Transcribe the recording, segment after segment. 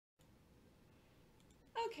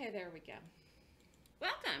Okay, there we go.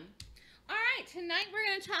 Welcome. All right, tonight we're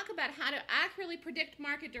going to talk about how to accurately predict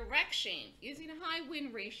market direction using a high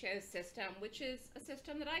win ratio system, which is a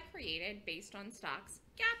system that I created based on stocks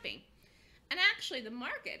gapping. And actually, the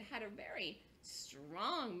market had a very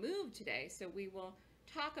strong move today, so we will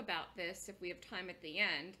talk about this if we have time at the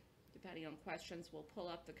end. Depending on questions, we'll pull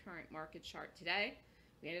up the current market chart today.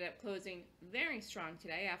 We ended up closing very strong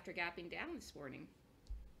today after gapping down this morning.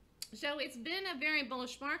 So it's been a very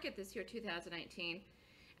bullish market this year, 2019.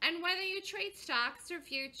 And whether you trade stocks or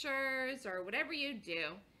futures or whatever you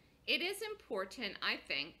do, it is important, I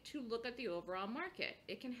think, to look at the overall market.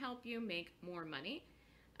 It can help you make more money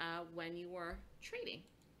when you are trading.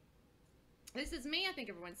 This is me. I think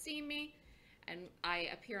everyone's seen me. And I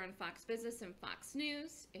appear on Fox Business and Fox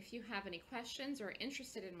News. If you have any questions or are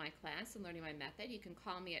interested in my class and learning my method, you can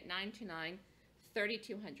call me at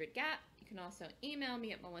 929-3200-GAP. You can also email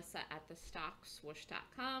me at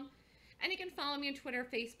melissa@thestockswoosh.com. And you can follow me on Twitter,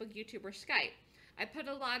 Facebook, YouTube, or Skype. I put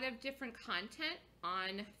a lot of different content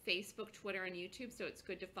on Facebook, Twitter, and YouTube, so it's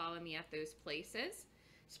good to follow me at those places,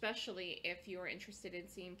 especially if you're interested in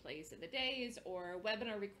seeing plays of the days or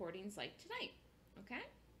webinar recordings like tonight. Okay?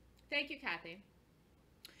 Thank you, Kathy.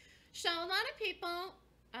 So a lot of people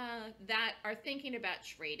that are thinking about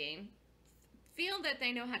trading feel that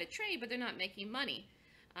they know how to trade, but they're not making money.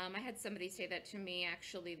 I had somebody say that to me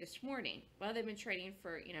actually this morning. Well, they've been trading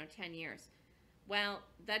for, 10 years. Well,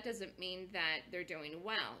 that doesn't mean that they're doing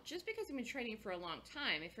well. Just because you've been trading for a long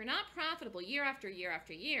time, if you're not profitable year after year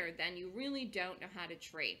after year, then you really don't know how to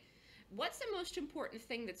trade. What's the most important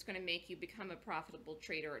thing that's going to make you become a profitable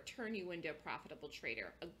trader or turn you into a profitable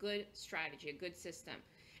trader? A good strategy, a good system.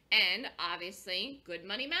 And obviously, good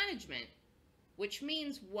money management, which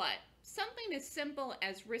means what? Something as simple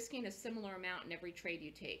as risking a similar amount in every trade you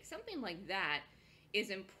take. Something like that is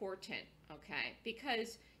important, okay?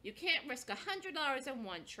 Because you can't risk $100 in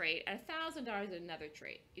one trade and $1,000 in another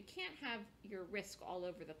trade. You can't have your risk all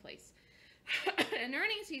over the place. And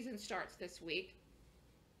earnings season starts this week.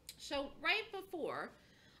 So right before,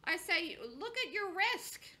 I say, look at your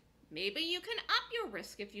risk. Maybe you can up your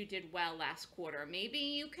risk if you did well last quarter. Maybe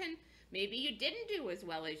you didn't do as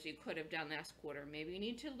well as you could have done last quarter. Maybe you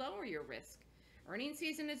need to lower your risk. Earnings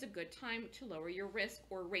season is a good time to lower your risk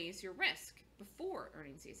or raise your risk before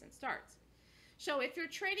earnings season starts. So if you're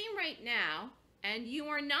trading right now and you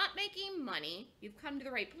are not making money, you've come to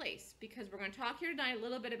the right place, because we're going to talk here tonight a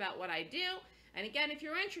little bit about what I do. And again, if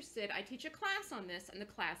you're interested, I teach a class on this, and the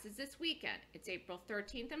class is this weekend. It's April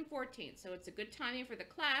 13th and 14th, so it's a good timing for the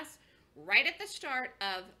class right at the start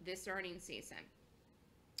of this earnings season.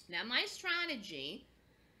 Now, my strategy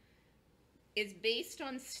is based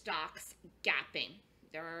on stocks gapping.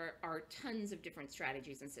 There are tons of different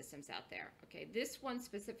strategies and systems out there. Okay, this one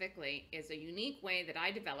specifically is a unique way that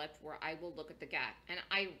I developed where I will look at the gap and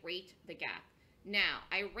I rate the gap. Now,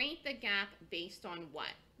 I rate the gap based on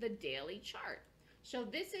what? The daily chart. So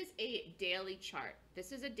this is a daily chart.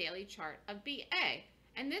 This is a daily chart of BA.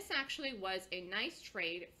 And this actually was a nice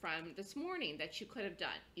trade from this morning that you could have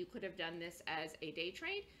done. You could have done this as a day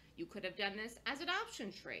trade. You could have done this as an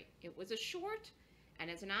option trade. It was a short,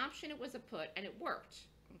 and as an option, it was a put, and it worked.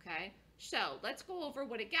 Okay? So let's go over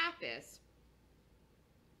what a gap is.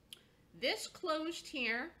 This closed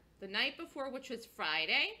here the night before, which was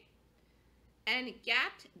Friday, and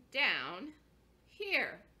gapped down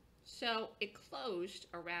here. So it closed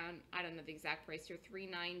around, I don't know the exact price here,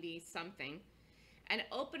 390 something, and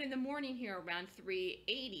opened in the morning here around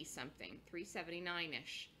 380 something,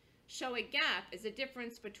 379-ish. So a gap is a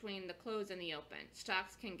difference between the close and the open.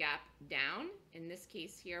 Stocks can gap down, in this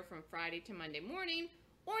case here from Friday to Monday morning,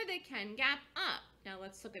 or they can gap up. Now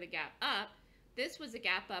let's look at a gap up. This was a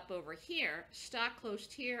gap up over here. Stock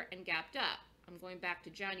closed here and gapped up. I'm going back to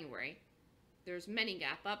January. There's many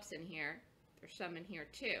gap ups in here. There's some in here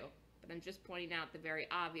too, but I'm just pointing out the very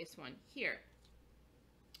obvious one here.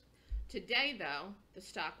 Today, though, the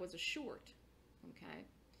stock was a short, okay?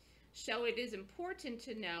 So it is important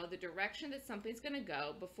to know the direction that something's going to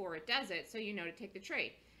go before it does it, so you know to take the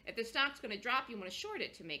trade. If the stock's going to drop, you want to short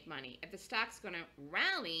it to make money. If the stock's going to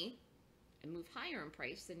rally and move higher in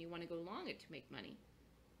price, then you want to go long it to make money.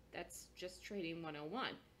 That's just trading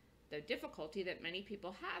 101. The difficulty that many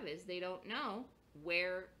people have is they don't know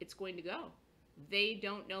where it's going to go. They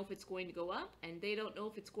don't know if it's going to go up, and they don't know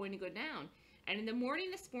if it's going to go down. And in the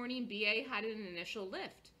morning this morning, BA had an initial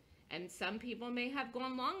lift, and some people may have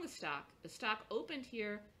gone long the stock. The stock opened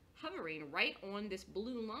here hovering right on this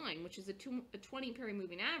blue line, which is a 20-period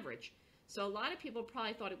moving average. So a lot of people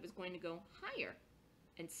probably thought it was going to go higher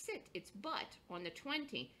and sit its butt on the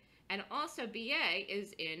 20. And also BA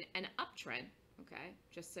is in an uptrend, okay?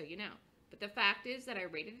 Just so you know. But the fact is that I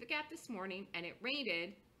rated the gap this morning, and it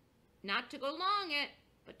rated not to go long it,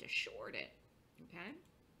 but to short it, okay?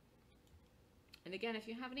 And again, if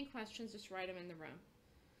you have any questions, just write them in the room.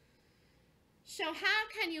 So how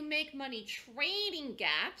can you make money trading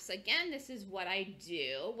gaps? Again, this is what I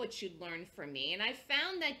do, what you learned from me. And I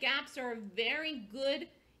found that gaps are a very good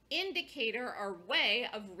indicator or way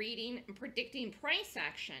of reading and predicting price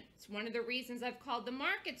action. It's one of the reasons I've called the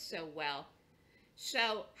market so well.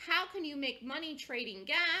 So how can you make money trading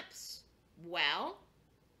gaps? Well,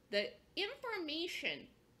 the information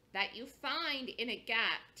that you find in a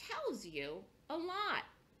gap tells you a lot.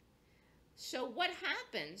 So what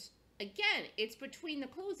happens? Again, it's between the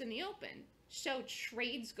close and the open. So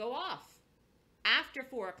trades go off after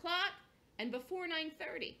 4 o'clock and before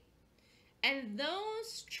 9:30. And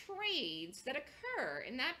those trades that occur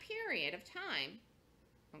in that period of time,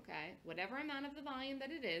 okay, whatever amount of the volume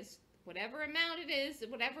that it is, whatever amount it is,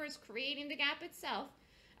 whatever is creating the gap itself,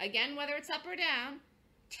 again, whether it's up or down,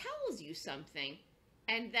 tells you something.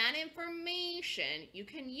 And that information you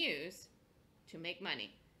can use to make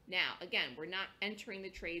money. Now, again, we're not entering the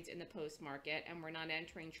trades in the post-market, and we're not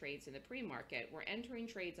entering trades in the pre-market. We're entering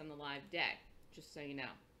trades on the live day, just so you know.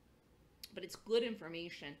 But it's good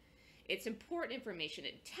information. It's important information.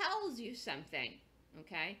 It tells you something,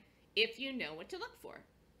 okay, if you know what to look for.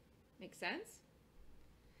 Make sense?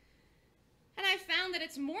 And I found that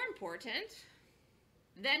it's more important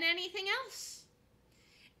than anything else.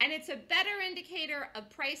 And it's a better indicator of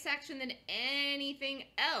price action than anything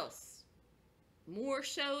else. More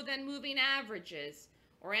so than moving averages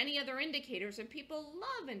or any other indicators. And people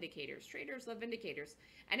love indicators. Traders love indicators.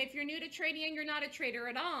 And if you're new to trading and you're not a trader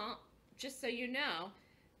at all, just so you know,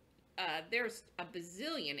 there's a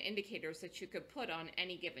bazillion indicators that you could put on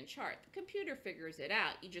any given chart. The computer figures it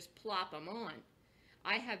out. You just plop them on.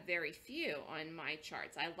 I have very few on my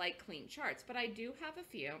charts. I like clean charts, but I do have a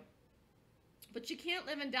few. But you can't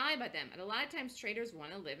live and die by them. And a lot of times traders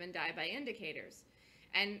want to live and die by indicators.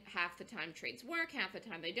 And half the time trades work, half the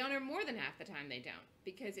time they don't, or more than half the time they don't.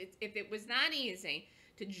 Because if it was not easy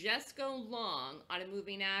to just go long on a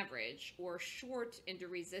moving average or short into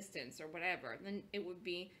resistance or whatever, then it would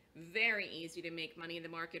be very easy to make money in the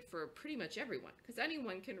market for pretty much everyone. Because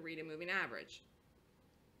anyone can read a moving average.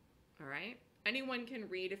 All right? Anyone can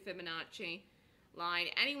read a Fibonacci line.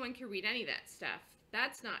 Anyone can read any of that stuff.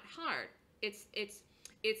 That's not hard. It's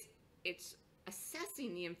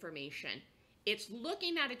assessing the information. It's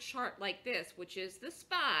looking at a chart like this, which is the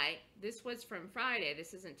SPY. This was from Friday.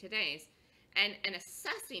 This isn't today's. And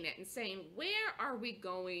assessing it and saying, where are we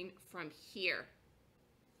going from here?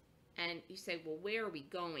 And you say, well, where are we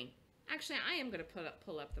going? Actually, I am going to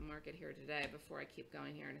pull up the market here today before I keep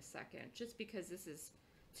going here in a second, just because this is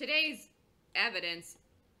today's evidence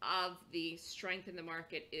of the strength in the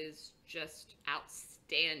market is just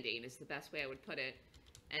outstanding, is the best way I would put it.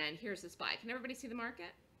 And here's the SPY. Can everybody see the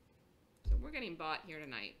market? So we're getting bought here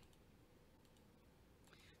tonight.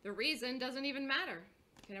 The reason doesn't even matter.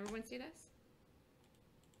 Can everyone see this?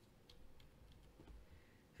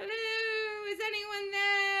 Hello? Is anyone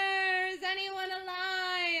there? Is anyone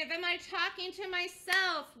alive? Am I talking to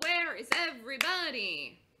myself? Where is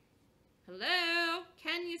everybody? Hello?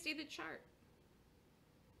 Can you see the chart?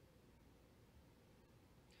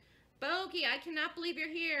 Bogey, I cannot believe you're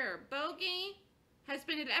here. Bogey has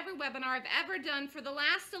been at every webinar I've ever done for the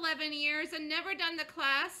last 11 years and never done the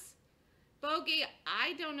class. Bogey,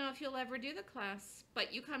 I don't know if you'll ever do the class,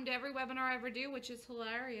 but you come to every webinar I ever do, which is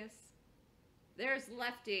hilarious. There's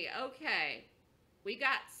Lefty. Okay. We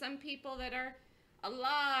got some people that are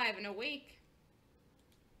alive and awake.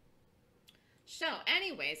 So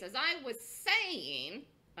anyways, as I was saying,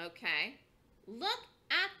 okay, look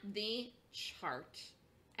at the chart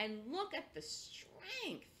and look at the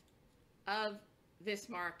strength of this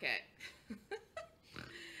market.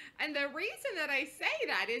 And the reason that I say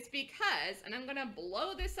that is because, and I'm going to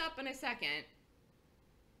blow this up in a second.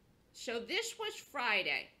 So this was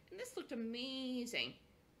Friday, and this looked amazing.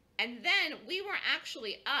 And then we were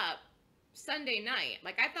actually up Sunday night.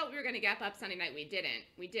 Like, I thought we were going to gap up Sunday night. We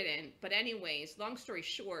didn't. But anyways, long story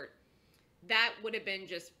short, that would have been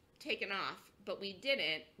just taken off. But we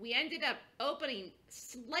didn't. We ended up opening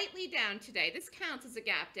slightly down today. This counts as a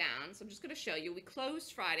gap down. So I'm just going to show you. We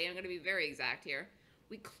closed Friday. I'm going to be very exact here.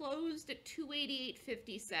 We closed at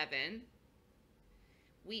 288.57.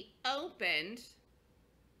 We opened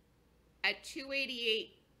at 288.10.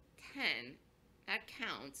 That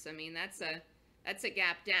counts. I mean, that's a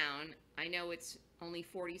gap down. I know it's only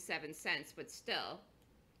 47 cents, but still.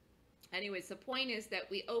 Anyways, the point is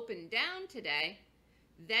that we opened down today.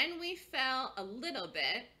 Then we fell a little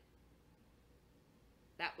bit.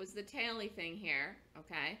 That was the taily thing here,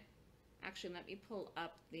 okay? Actually, let me pull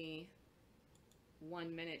up the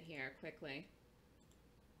 1 minute here quickly.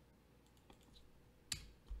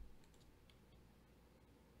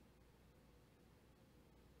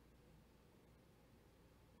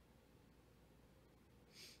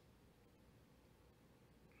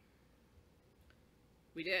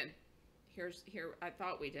 We did. Here, I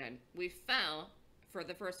thought we did. We fell for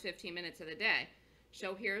the first 15 minutes of the day.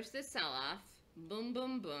 So here's the sell-off. Boom,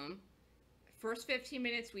 boom, boom. First 15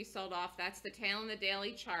 minutes we sold off. That's the tail in the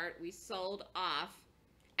daily chart. We sold off.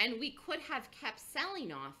 And we could have kept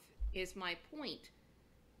selling off, is my point.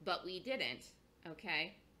 But we didn't,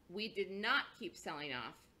 okay? We did not keep selling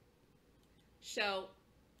off. So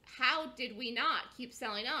how did we not keep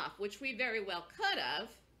selling off? Which we very well could have.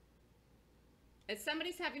 If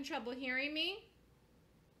somebody's having trouble hearing me,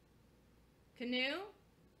 Canoe?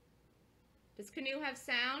 Does Canoe have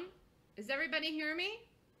sound? Does everybody hear me?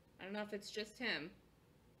 I don't know if it's just him.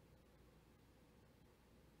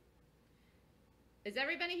 Does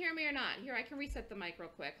everybody hear me or not? Here, I can reset the mic real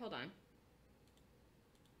quick. Hold on.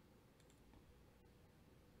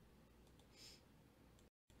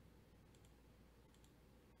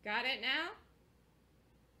 Got it now?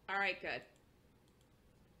 All right, good.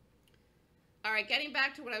 All right, getting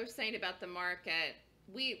back to what I was saying about the market.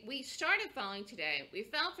 We started falling today. We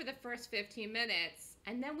fell for the first 15 minutes,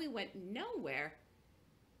 and then we went nowhere.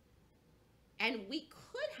 And we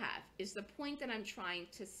could have, is the point that I'm trying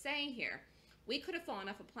to say here. We could have fallen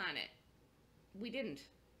off a planet. We didn't,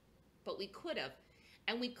 but we could have.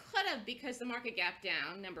 And we could have because the market gapped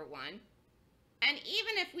down, number one. And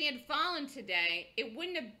even if we had fallen today, it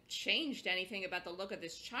wouldn't have changed anything about the look of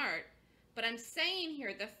this chart. But I'm saying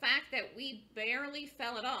here, the fact that we barely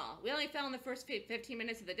fell at all, we only fell in the first 15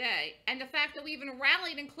 minutes of the day, and the fact that we even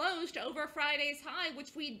rallied and closed over Friday's high,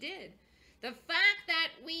 which we did. The fact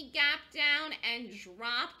that we gapped down and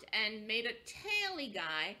dropped and made a taily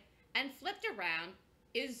guy and flipped around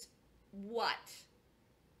is what?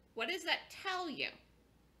 What does that tell you?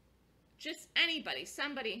 Just anybody,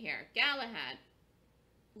 somebody here, Galahad,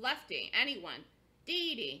 Lefty, anyone,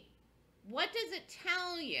 Dee Dee, what does it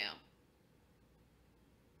tell you?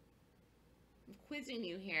 I'm quizzing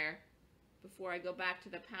you here before I go back to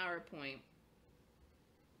the PowerPoint.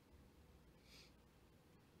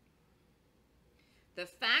 The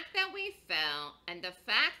fact that we fell, and the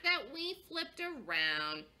fact that we flipped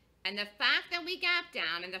around, and the fact that we gapped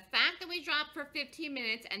down, and the fact that we dropped for 15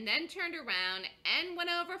 minutes and then turned around and went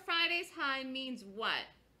over Friday's high means what?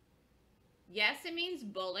 Yes, it means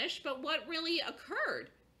bullish, but what really occurred?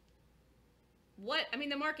 I mean,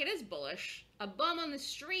 the market is bullish. A bum on the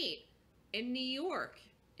street in New York,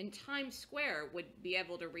 in Times Square, would be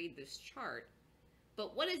able to read this chart.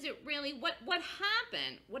 But what is it really? What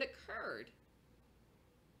happened? What occurred?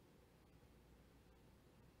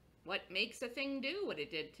 What makes a thing do what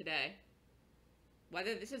it did today?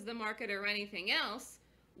 Whether this is the market or anything else,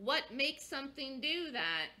 what makes something do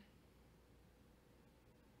that?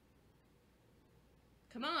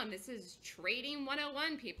 Come on, this is trading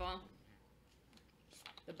 101, people.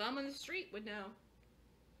 The bum on the street would know.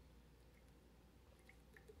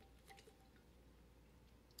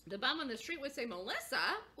 The bum on the street would say, Melissa,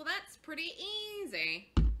 well, that's pretty easy.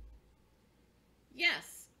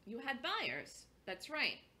 Yes, you had buyers. That's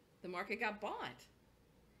right. The market got bought.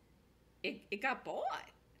 It got bought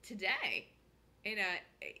today. And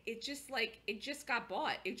it just got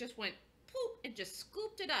bought. It just went poop. It just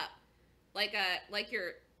scooped it up. Like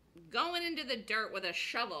you're going into the dirt with a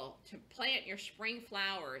shovel to plant your spring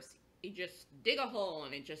flowers. You just dig a hole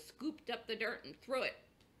and it just scooped up the dirt and threw it.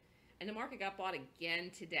 And the market got bought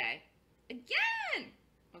again today. Again!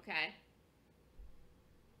 Okay.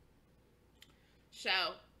 So,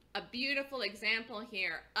 a beautiful example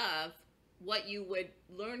here of what you would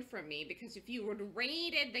learn from me, because if you would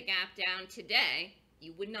rated the gap down today,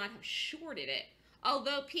 you would not have shorted it.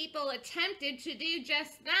 Although people attempted to do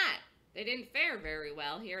just that. They didn't fare very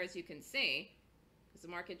well here, as you can see, because the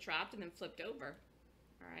market dropped and then flipped over.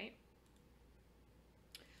 All right.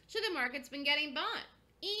 So the market's been getting bought,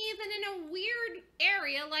 even in a weird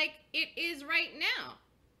area like it is right now.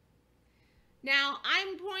 Now,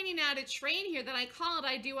 I'm pointing out a trade here that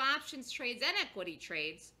I do options trades and equity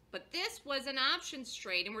trades, but this was an options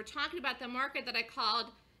trade, and we're talking about the market that I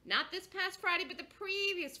called not this past Friday, but the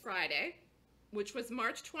previous Friday, which was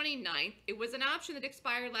March 29th. It was an option that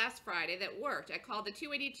expired last Friday that worked. I called the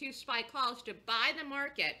 282 SPY calls to buy the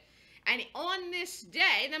market, and on this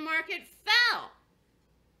day, the market fell.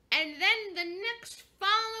 And then the next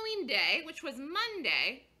following day, which was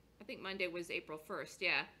Monday, I think Monday was April 1st,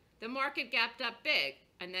 yeah, the market gapped up big,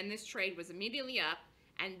 and then this trade was immediately up,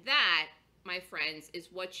 And that, my friends, is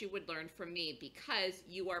what you would learn from me, because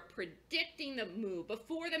you are predicting the move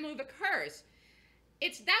before the move occurs.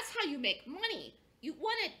 That's how you make money. You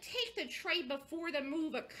want to take the trade before the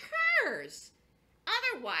move occurs.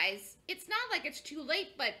 Otherwise, it's not like it's too late,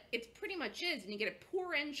 but it pretty much is, and you get a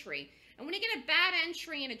poor entry. And when you get a bad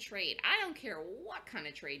entry in a trade, I don't care what kind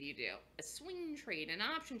of trade you do, a swing trade, an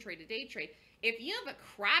option trade, a day trade, if you have a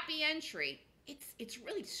crappy entry, it's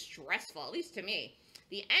really stressful, at least to me.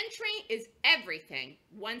 The entry is everything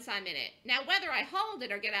once I'm in it. Now, whether I hold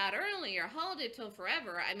it or get out early or hold it till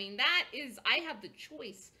forever, I mean, I have the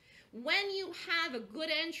choice. When you have a good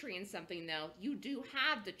entry in something, though, you do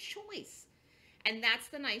have the choice. And that's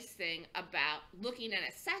the nice thing about looking and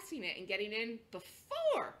assessing it and getting in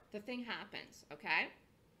before the thing happens, okay?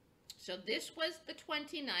 So this was the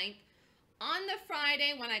 29th. On the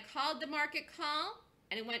Friday, when I called the market call,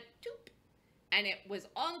 and it went doop, and it was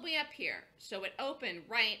all the way up here. So it opened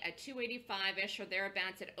right at 285-ish or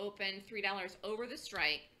thereabouts. It opened $3 over the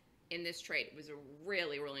strike in this trade. It was a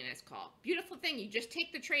really, really nice call. Beautiful thing. You just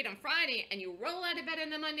take the trade on Friday, and you roll out of bed on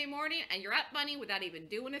the Monday morning, and you're up money without even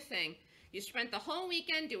doing a thing. You spent the whole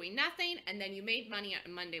weekend doing nothing, and then you made money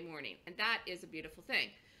on Monday morning. And that is a beautiful thing.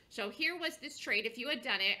 So here was this trade. If you had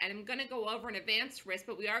done it, and I'm going to go over an advanced risk,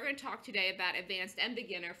 but we are going to talk today about advanced and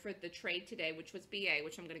beginner for the trade today, which was BA,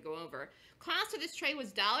 which I'm going to go over. Cost of this trade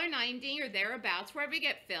was $1.90 or thereabouts, wherever you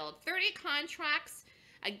get filled. 30 contracts.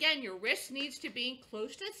 Again, your risk needs to be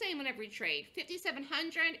close to the same on every trade.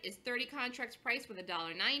 5,700 is 30 contracts priced with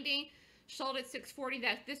 $1.90. Sold at 640.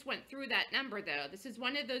 This went through that number, though. This is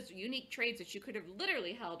one of those unique trades that you could have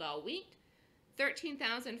literally held all week.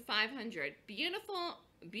 13,500. Beautiful,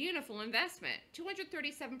 beautiful investment.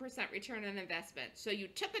 237% return on investment. So you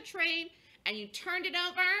took a trade and you turned it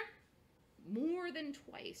over more than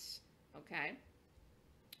twice. Okay.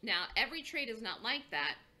 Now, every trade is not like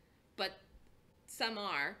that, but some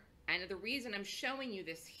are. And the reason I'm showing you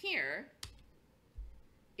this here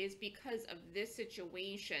is because of this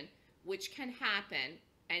situation, which can happen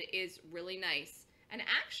and is really nice. And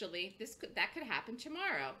actually, that could happen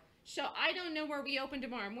tomorrow. So I don't know where we open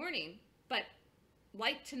tomorrow morning, but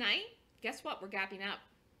like tonight, guess what? We're gapping up.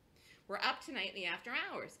 We're up tonight in the after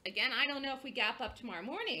hours. Again, I don't know if we gap up tomorrow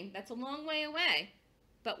morning. That's a long way away,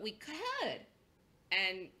 but we could.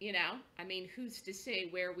 And, you know, I mean, who's to say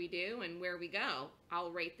where we do and where we go? I'll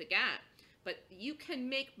rate the gap. But you can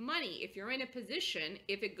make money if you're in a position,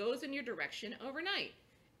 if it goes in your direction overnight.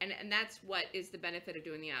 And that's what is the benefit of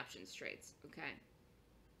doing the options trades, okay?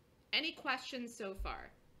 Any questions so far?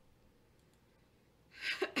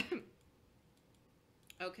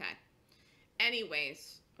 Okay.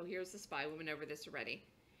 Anyways, oh, here's the SPY. We went over this already.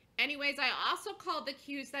 Anyways, I also called the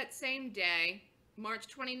Qs that same day, March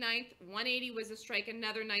 29th. 180 was a strike,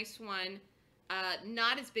 another nice one.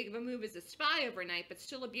 Not as big of a move as a SPY overnight, but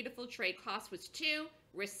still a beautiful trade. Cost was 2.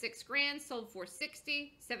 Risk $6,000, sold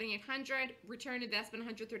 $460, $7,800, return investment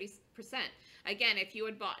 130%. Again, if you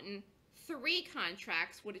had bought in 3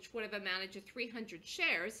 contracts, which would have amounted to 300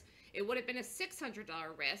 shares, it would have been a $600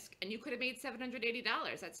 risk, and you could have made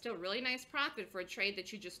 $780. That's still really nice profit for a trade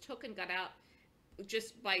that you just took and got out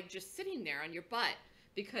just by just sitting there on your butt,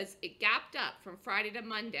 because it gapped up from Friday to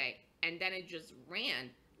Monday, and then it just ran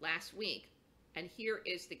last week. And here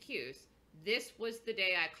is the Qs. This was the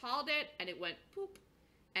day I called it, and it went poop.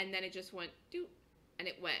 And then it just went doop, and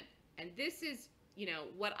it went. And this is, you know,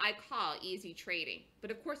 what I call easy trading. But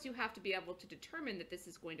of course, you have to be able to determine that this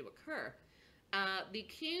is going to occur. The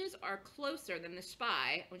Qs are closer than the SPY.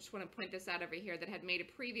 I just want to point this out over here, that had made a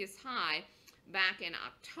previous high back in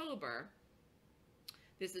October.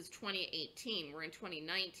 This is 2018. We're in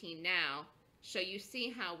 2019 now. So you see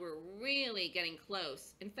how we're really getting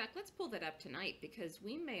close. In fact, let's pull that up tonight, because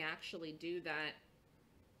we may actually do that.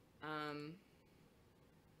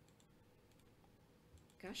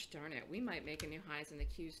 Gosh darn it, we might make a new highs in the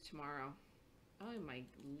Qs tomorrow. Oh my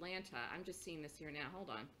Lanta, I'm just seeing this here now.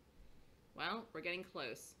 Hold on. Well, we're getting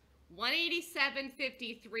close.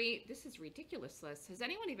 187.53. This is ridiculous. Has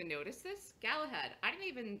anyone even noticed this? Galahad, I didn't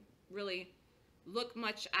even really look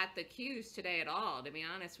much at the Qs today at all, to be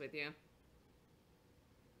honest with you.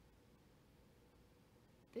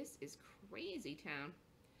 This is crazy town.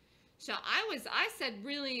 So I said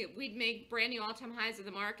really we'd make brand new all-time highs of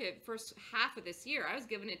the market first half of this year. I was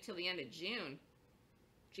giving it till the end of June.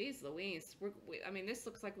 Jeez Louise. I mean, this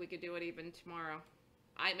looks like we could do it even tomorrow.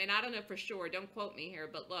 I mean, I don't know for sure. Don't quote me here,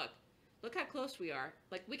 but look how close we are.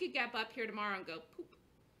 Like, we could gap up here tomorrow and go poop.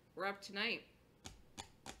 We're up tonight.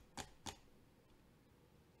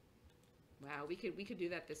 Wow, we could do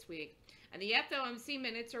that this week. And the FOMC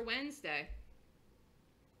minutes are Wednesday.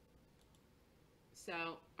 So,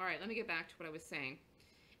 all right, let me get back to what I was saying.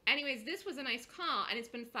 Anyways, this was a nice call, and it's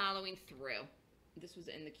been following through. This was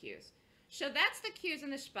in the Qs. So that's the Qs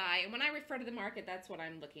and the SPY, and when I refer to the market, that's what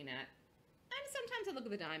I'm looking at. And sometimes I look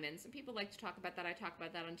at the diamonds, and people like to talk about that. I talk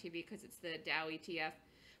about that on TV because it's the Dow ETF.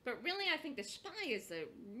 But really, I think the SPY is a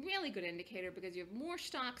really good indicator because you have more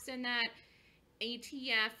stocks in that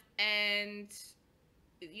ETF, and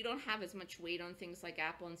you don't have as much weight on things like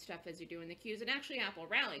Apple and stuff as you do in the Qs. And actually, Apple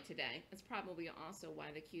rallied today. That's probably also why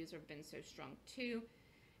the Qs have been so strong, too,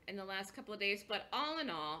 in the last couple of days. But all in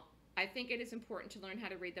all, I think it is important to learn how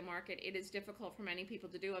to read the market. It is difficult for many people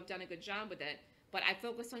to do. I've done a good job with it. But I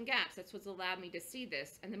focus on gaps. That's what's allowed me to see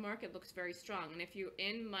this. And the market looks very strong. And if you're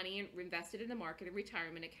in money and invested in the market in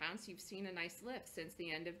retirement accounts, you've seen a nice lift since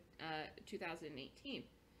the end of 2018.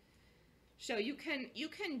 So you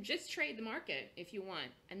can just trade the market if you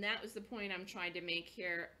want. And that was the point I'm trying to make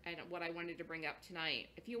here and what I wanted to bring up tonight.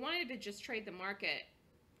 If you wanted to just trade the market,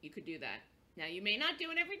 you could do that. Now, you may not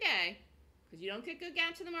do it every day because you don't get good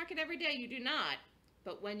gaps in the market every day. You do not.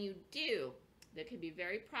 But when you do, that can be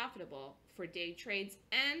very profitable for day trades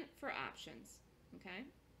and for options. Okay?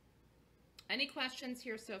 Any questions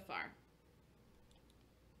here so far?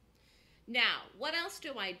 Now, what else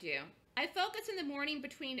do? I focus in the morning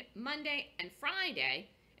between Monday and Friday,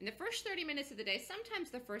 in the first 30 minutes of the day,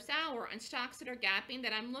 sometimes the first hour, on stocks that are gapping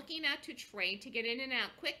that I'm looking at to trade to get in and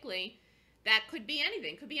out quickly. That could be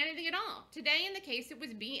anything at all. Today, in the case, it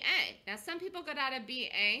was BA. Now, some people got out of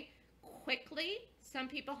BA quickly. Some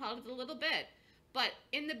people held it a little bit. But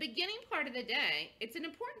in the beginning part of the day, it's an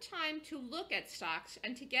important time to look at stocks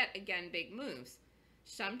and to get, again, big moves.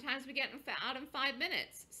 Sometimes we get out in 5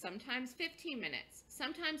 minutes, sometimes 15 minutes.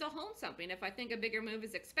 Sometimes I'll hold something if I think a bigger move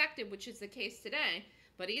is expected, which is the case today.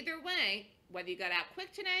 But either way, whether you got out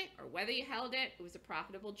quick today or whether you held it, it was a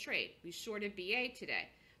profitable trade. We shorted BA today.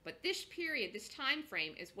 But this period, this time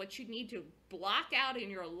frame, is what you need to block out in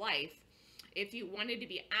your life if you wanted to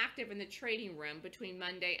be active in the trading room between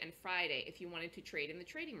Monday and Friday, if you wanted to trade in the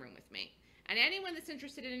trading room with me. And anyone that's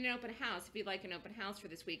interested in an open house, if you'd like an open house for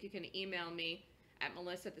this week, you can email me at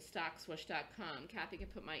melissa@thestockswoosh.com. Kathy can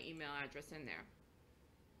put my email address in there.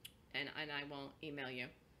 And I won't email you.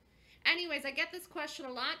 Anyways, I get this question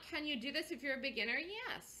a lot. Can you do this if you're a beginner?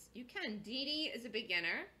 Yes, you can. Dee Dee is a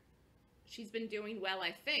beginner. She's been doing well,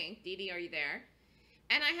 I think. Dee Dee, are you there?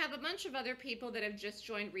 And I have a bunch of other people that have just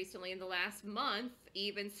joined recently in the last month,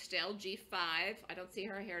 even still, G5. I don't see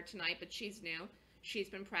her here tonight, but she's new. She's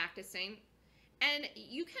been practicing. And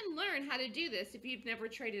you can learn how to do this if you've never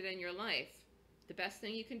traded in your life. The best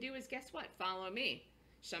thing you can do is, guess what? Follow me.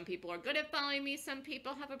 Some people are good at following me. Some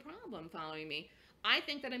people have a problem following me. I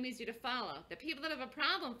think that I'm easy to follow. The people that have a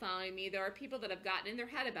problem following me, there are people that have gotten in their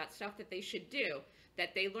head about stuff that they should do,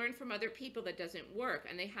 that they learn from other people that doesn't work,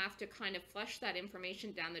 and they have to kind of flush that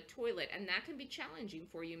information down the toilet, and that can be challenging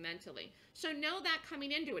for you mentally. So know that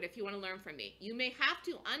coming into it if you want to learn from me. You may have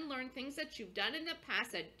to unlearn things that you've done in the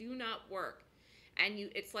past that do not work, and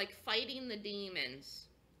it's like fighting the demons.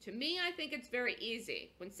 To me, I think it's very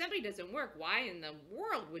easy. When somebody doesn't work, why in the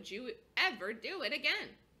world would you ever do it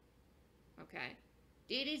again? Okay.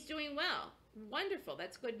 Dee Dee's doing well. Wonderful.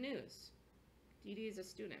 That's good news. Dee Dee is a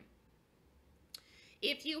student.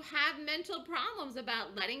 If you have mental problems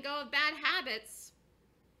about letting go of bad habits,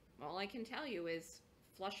 all I can tell you is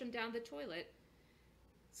flush them down the toilet.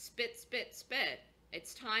 Spit, spit, spit.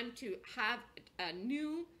 It's time to have a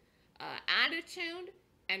new attitude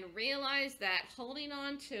and realize that holding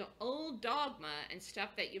on to old dogma and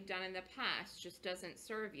stuff that you've done in the past just doesn't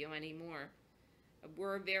serve you anymore.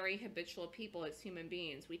 We're very habitual people as human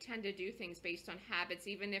beings. We tend to do things based on habits,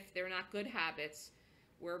 even if they're not good habits.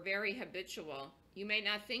 We're very habitual. You may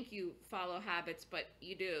not think you follow habits, but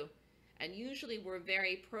you do. And usually we're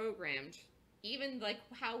very programmed. Even like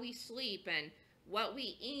how we sleep and what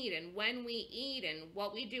we eat and when we eat and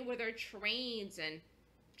what we do with our trades and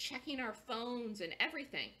checking our phones and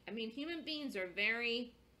everything. I mean, human beings are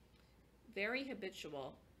very, very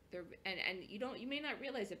habitual. And you may not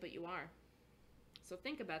realize it, but you are. So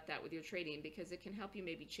think about that with your trading because it can help you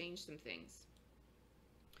maybe change some things.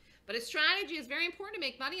 But a strategy is very important to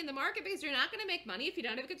make money in the market because you're not going to make money if you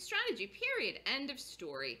don't have a good strategy, period. End of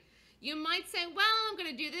story. You might say, well, I'm going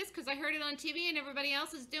to do this because I heard it on TV and everybody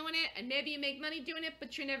else is doing it, and maybe you make money doing it,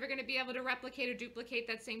 but you're never going to be able to replicate or duplicate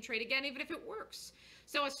that same trade again, even if it works.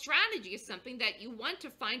 So a strategy is something that you want to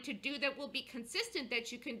find to do that will be consistent,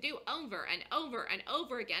 that you can do over and over and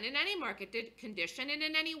over again in any market condition and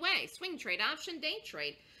in any way. Swing trade, option, day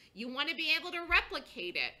trade. You want to be able to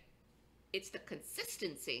replicate it. It's the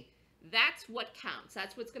consistency. That's what counts.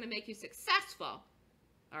 That's what's going to make you successful.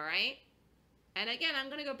 All right? And again, I'm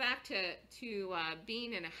going to go back to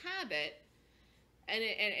being in a habit, and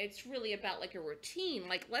it's really about like a routine.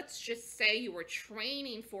 Like, let's just say you were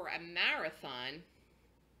training for a marathon.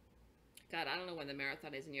 God, I don't know when the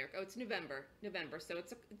marathon is in New York. Oh, it's November. So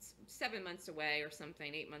it's 7 months away or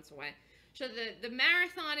something, 8 months away. So the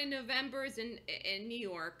marathon in November is in New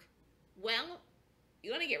York. Well,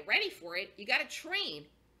 you want to get ready for it. You got to train.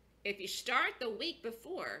 If you start the week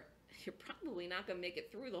before, you're probably not going to make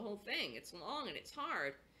it through the whole thing. It's long and it's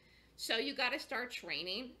hard. So you got to start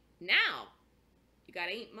training now. You got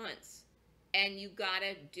 8 months. And you got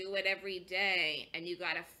to do it every day. And you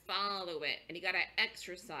got to follow it. And you got to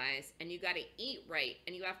exercise. And you got to eat right.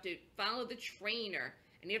 And you have to follow the trainer.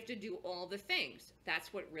 And you have to do all the things.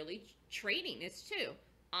 That's what really trading is too.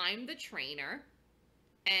 I'm the trainer.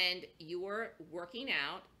 And you're working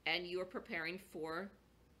out. And you're preparing for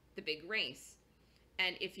the big race.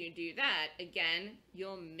 And if you do that, again,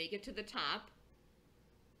 you'll make it to the top.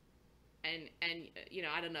 And you know,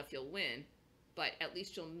 I don't know if you'll win, but at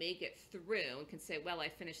least you'll make it through and can say, well, I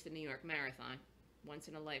finished the New York Marathon. Once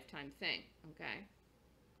in a lifetime thing, okay?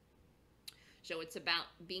 So it's about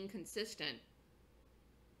being consistent,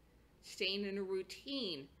 staying in a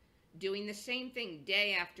routine, doing the same thing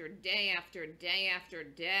day after day after day after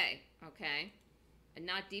day, okay? And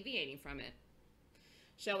not deviating from it.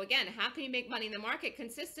 So again, how can you make money in the market?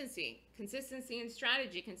 Consistency. Consistency in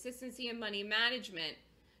strategy, consistency in money management,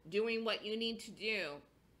 doing what you need to do,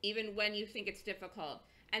 even when you think it's difficult.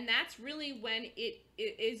 And that's really when it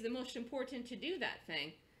is the most important to do that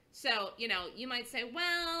thing. So, you know, you might say,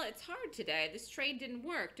 well, it's hard today. This trade didn't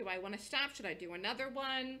work. Do I want to stop? Should I do another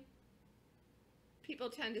one?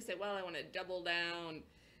 People tend to say, well, I want to double down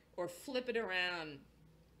or flip it around.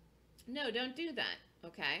 No, don't do that,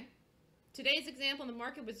 okay? Today's example in the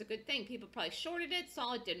market was a good thing. People probably shorted it,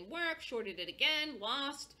 saw it didn't work, shorted it again,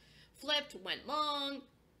 lost, flipped, went long.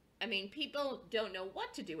 I mean, people don't know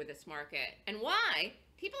what to do with this market. And why?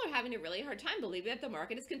 People are having a really hard time believing that the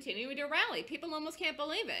market is continuing to rally. People almost can't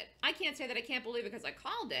believe it. I can't say that I can't believe it because I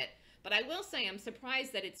called it, but I will say I'm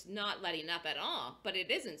surprised that it's not letting up at all. But it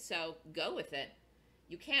isn't, so go with it.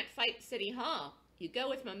 You can't fight City Hall. You go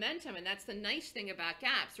with momentum, and that's the nice thing about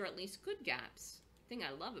gaps, or at least good gaps. Thing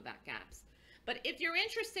I love about gaps. But if you're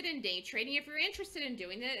interested in day trading, if you're interested in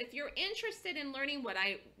doing that, if you're interested in learning what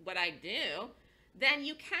I do, then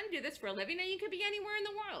you can do this for a living, and you could be anywhere in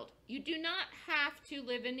the world. You do not have to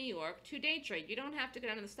live in New York to day trade. You don't have to go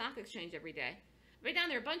down to the stock exchange every day. I've been down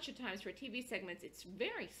there a bunch of times for TV segments. It's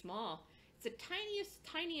very small. It's the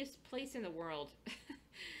tiniest place in the world.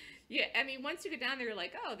 Yeah, I mean, once you get down there, you're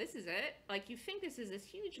like, oh, this is it. Like, you think this is this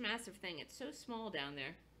huge, massive thing. It's so small down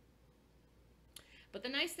there. But the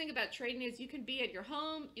nice thing about trading is you could be at your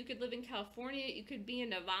home, you could live in California, you could be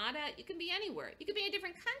in Nevada, you could be anywhere. You could be in a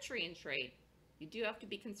different country and trade. You do have to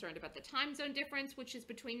be concerned about the time zone difference, which is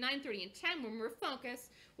between 9:30 and 10 when we're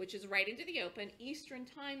focused, which is right into the open Eastern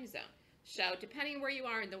time zone. So depending where you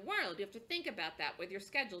are in the world, you have to think about that with your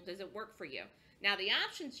schedule. Does it work for you? Now, the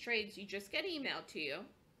options trades, you just get emailed to you.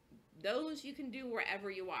 Those you can do wherever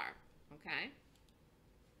you are, okay?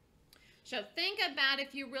 So think about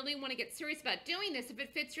if you really want to get serious about doing this, if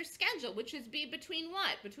it fits your schedule, which is be between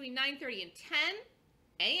what? Between 9:30 and 10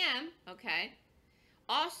 a.m., okay?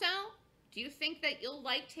 Also, do you think that you'll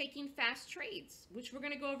like taking fast trades, which we're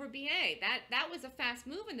going to go over BA? That was a fast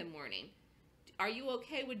move in the morning. Are you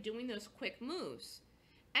okay with doing those quick moves?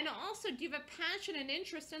 And also, do you have a passion and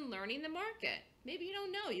interest in learning the market? Maybe you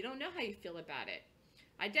don't know. You don't know how you feel about it.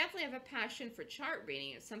 I definitely have a passion for chart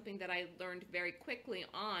reading. It's something that I learned very quickly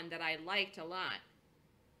on that I liked a lot.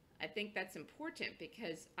 I think that's important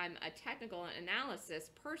because I'm a technical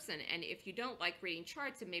analysis person, and if you don't like reading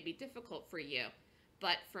charts, it may be difficult for you.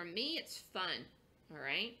 But for me, it's fun, all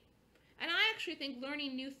right? And I actually think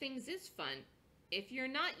learning new things is fun. If you're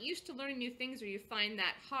not used to learning new things or you find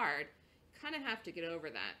that hard, you kind of have to get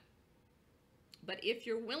over that. But if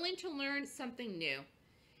you're willing to learn something new,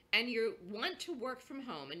 and you want to work from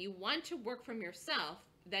home, and you want to work from yourself,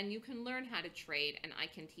 then you can learn how to trade, and I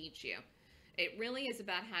can teach you. It really is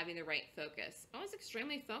about having the right focus. I was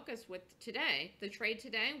extremely focused with today. The trade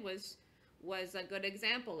today was a good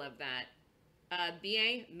example of that.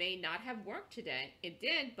 BA may not have worked today. It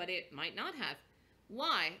did, but it might not have.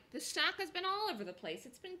 Why? The stock has been all over the place.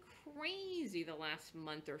 It's been crazy the last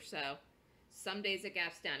month or so. Some days it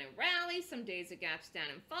gaps down and rallies, some days it gaps down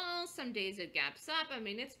and falls, some days it gaps up. I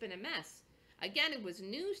mean, it's been a mess. Again, it was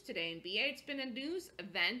news today in BA. It's been a news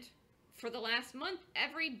event for the last month.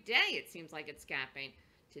 Every day it seems like it's gapping.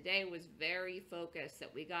 Today was very focused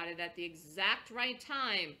that we got it at the exact right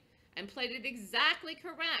time and played it exactly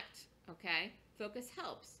correct. Okay? Focus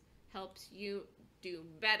helps. helps you do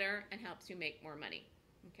better and helps you make more money.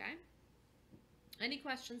 Okay? Any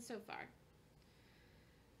questions so far?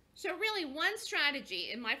 So really, one strategy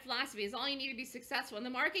in my philosophy is all you need to be successful in the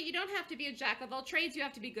market. You don't have to be a jack of all trades. You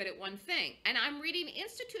have to be good at one thing. And I'm reading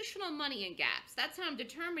institutional money in gaps. That's how I'm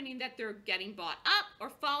determining that they're getting bought up or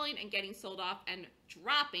falling and getting sold off and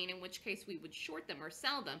dropping, in which case we would short them or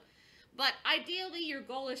sell them. But ideally, your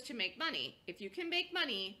goal is to make money. If you can make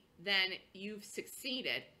money, then you've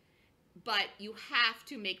succeeded. But you have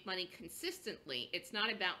to make money consistently. It's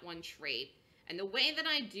not about one trade. And the way that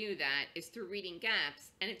I do that is through reading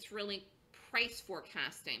gaps, and it's really price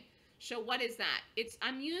forecasting. So what is that?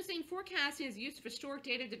 I'm using forecasting as used for historic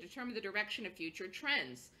data to determine the direction of future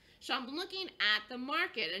trends. So I'm looking at the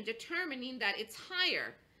market and determining that it's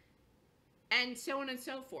higher, and so on and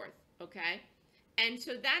so forth, okay? And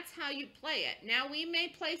so that's how you play it. Now, we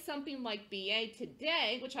may play something like BA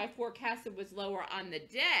today, which I forecasted was lower on the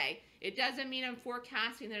day. It doesn't mean I'm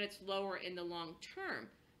forecasting that it's lower in the long term.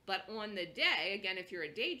 But on the day, again, if you're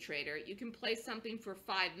a day trader, you can play something for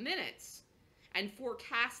 5 minutes and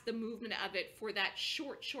forecast the movement of it for that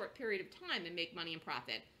short period of time and make money and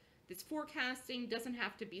profit. This forecasting doesn't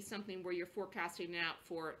have to be something where you're forecasting it out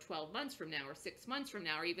for 12 months from now or 6 months from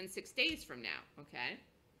now or even 6 days from now, okay?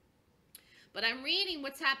 But I'm reading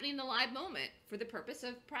what's happening in the live moment for the purpose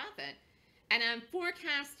of profit. And I'm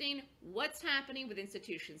forecasting what's happening with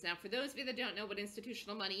institutions. Now, for those of you that don't know what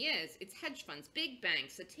institutional money is, it's hedge funds, big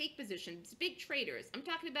banks that take positions, big traders. I'm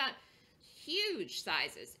talking about huge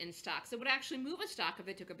sizes in stocks that would actually move a stock if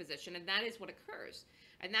they took a position, and that is what occurs.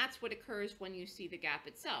 And that's what occurs when you see the gap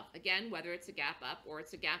itself. Again, whether it's a gap up or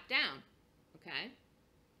it's a gap down, okay?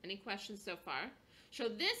 Any questions so far? So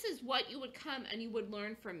this is what you would come and you would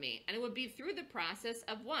learn from me. And it would be through the process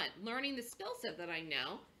of what? Learning the skill set that I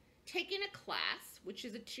know, taking a class, which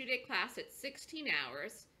is a 2-day class at 16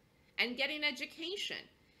 hours, and getting education.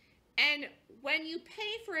 And when you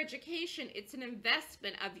pay for education, it's an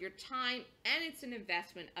investment of your time and it's an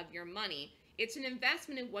investment of your money. It's an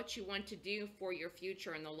investment in what you want to do for your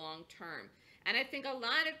future in the long term. And I think a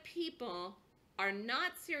lot of people are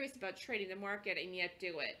not serious about trading the market and yet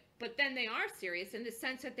do it. But then they are serious in the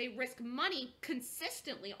sense that they risk money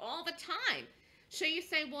consistently all the time. So you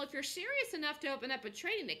say, well, if you're serious enough to open up a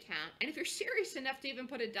trading account, and if you're serious enough to even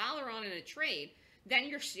put $1 on in a trade, then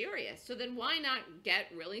you're serious. So then why not get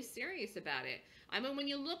really serious about it? I mean, when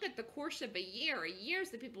you look at the course of a years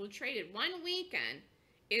that people have traded, 1 weekend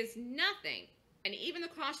is nothing. And even the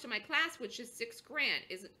cost of my class, which is $6 grand,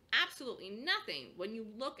 is absolutely nothing when you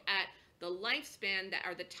look at the lifespan that,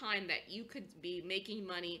 or the time that you could be making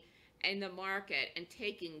money in the market and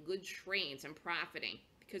taking good trades and profiting.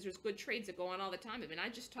 Because there's good trades that go on all the time. I mean, I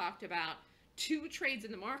just talked about 2 trades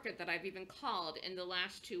in the market that I've even called in the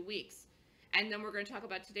last 2 weeks. And then we're going to talk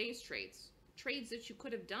about today's trades. Trades that you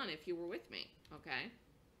could have done if you were with me, okay?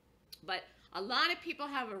 But a lot of people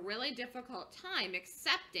have a really difficult time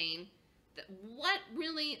accepting what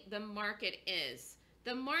really the market is.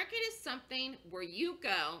 The market is something where you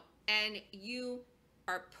go and you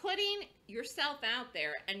are putting yourself out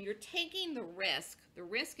there and you're taking the risk. The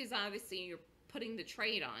risk is obviously you're putting the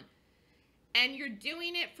trade on, and you're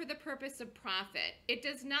doing it for the purpose of profit. It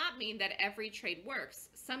does not mean that every trade works.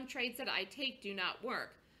 Some trades that I take do not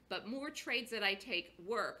work, but more trades that I take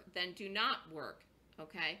work than do not work,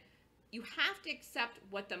 okay? You have to accept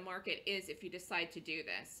what the market is if you decide to do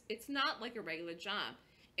this. It's not like a regular job.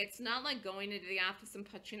 It's not like going into the office and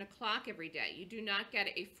punching a clock every day. You do not get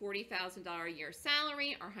a $40,000 a year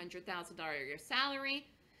salary or $100,000 a year salary.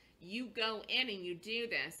 You go in and you do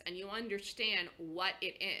this and you understand what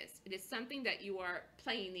it is. It is something that you are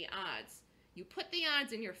playing the odds. You put the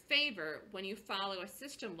odds in your favor when you follow a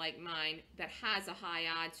system like mine that has a high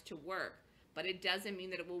odds to work, but it doesn't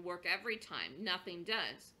mean that it will work every time. Nothing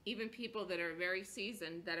does. Even people that are very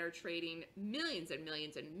seasoned that are trading millions and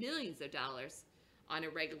millions and millions of dollars on a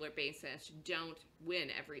regular basis don't win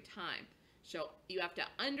every time. So you have to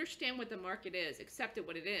understand what the market is, accept it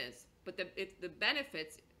what it is, but the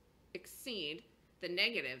benefits exceed the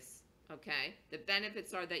negatives, okay? The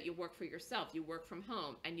benefits are that you work for yourself, you work from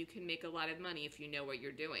home, and you can make a lot of money if you know what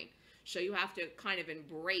you're doing. So you have to kind of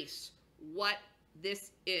embrace what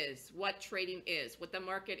this is, what trading is, what the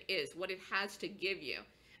market is, what it has to give you,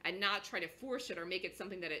 and not try to force it or make it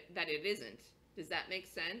something that it isn't. Does that make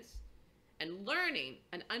sense? And learning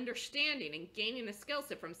and understanding and gaining a skill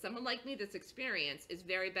set from someone like me that's experienced is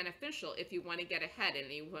very beneficial if you want to get ahead and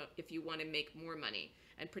if you want to make more money,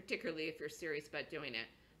 and particularly if you're serious about doing it.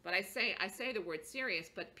 But I say the word serious,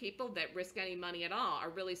 but people that risk any money at all are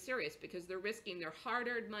really serious because they're risking their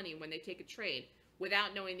hard-earned money when they take a trade,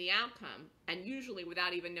 without knowing the outcome, and usually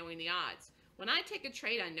without even knowing the odds. When I take a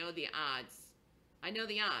trade, I know the odds. I know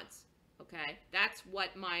the odds, okay? That's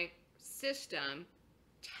what my system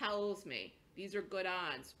tells me. These are good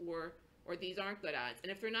odds, or these aren't good odds.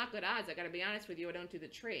 And if they're not good odds, I got to be honest with you, I don't do the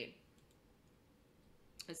trade.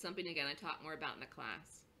 It's something, again, I talk more about in the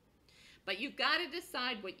class. But you've got to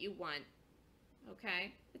decide what you want,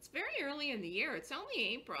 okay? It's very early in the year. It's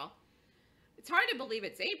only April. It's hard to believe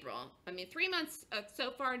it's April. I mean, 3 months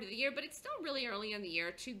so far into the year, but it's still really early in the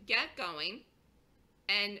year to get going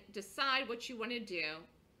and decide what you want to do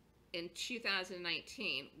in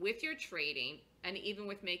 2019 with your trading and even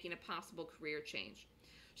with making a possible career change.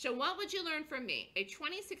 So what would you learn from me? A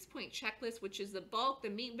 26-point checklist, which is the bulk, the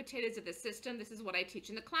meat and potatoes of the system. This is what I teach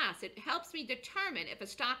in the class. It helps me determine if a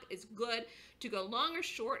stock is good to go long or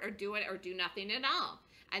short, or do it or do nothing at all.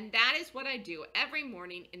 And that is what I do every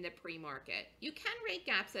morning in the pre-market. You can rate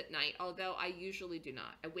gaps at night, although I usually do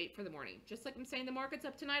not. I wait for the morning. Just like I'm saying the market's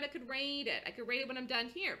up tonight, I could rate it. I could rate it when I'm done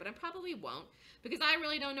here, but I probably won't because I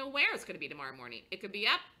really don't know where it's going to be tomorrow morning. It could be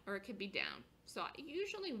up or it could be down. So I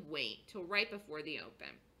usually wait till right before the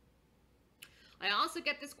open. I also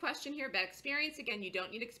get this question here about experience. Again, you don't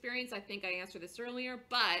need experience. I think I answered this earlier,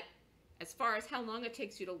 but as far as how long it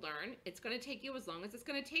takes you to learn, it's going to take you as long as it's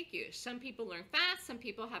going to take you. Some people learn fast. Some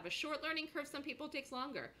people have a short learning curve. Some people it takes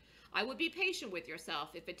longer. I would be patient with yourself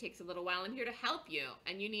if it takes a little while. I'm here to help you,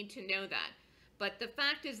 and you need to know that. But the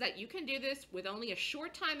fact is that you can do this with only a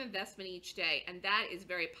short time investment each day, and that is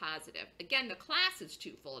very positive. Again, the class is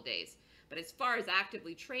 2 full days. But as far as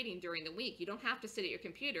actively trading during the week, you don't have to sit at your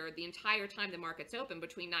computer the entire time the market's open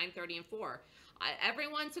between 9:30 and 4. Every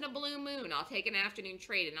once in a blue moon, I'll take an afternoon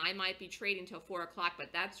trade, and I might be trading till 4 o'clock,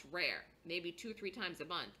 but that's rare. Maybe 2-3 times a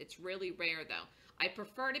month. It's really rare, though. I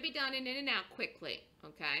prefer to be done in and out quickly,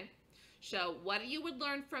 okay? So what you would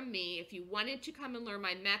learn from me if you wanted to come and learn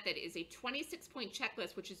my method is a 26-point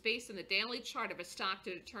checklist, which is based on the daily chart of a stock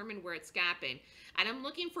to determine where it's gapping. And I'm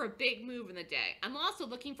looking for a big move in the day. I'm also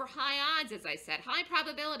looking for high odds, as I said, high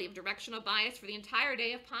probability of directional bias for the entire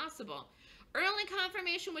day if possible. Early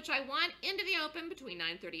confirmation, which I want into the open between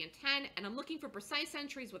 9:30 and 10, and I'm looking for precise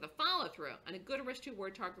entries with a follow-through and a good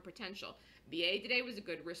risk-to-reward target potential. BA today was a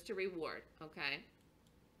good risk-to-reward, okay?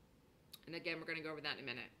 And again, we're going to go over that in a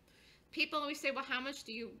minute. People always say, well, how much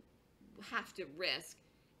do you have to risk?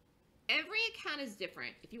 Every account is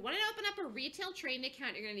different. If you want to open up a retail trading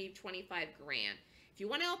account, you're going to need 25 grand. If you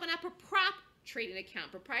want to open up a prop trading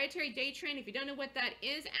account, proprietary day trading, if you don't know what that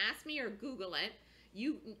is, ask me or Google it.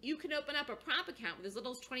 You can open up a prop account with as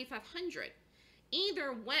little as 2,500.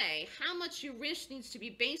 Either way, how much you risk needs to be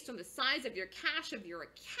based on the size of your cash of your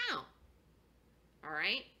account. All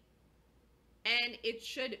right? And it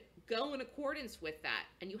should go in accordance with that.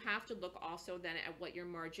 And you have to look also then at what your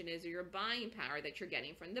margin is or your buying power that you're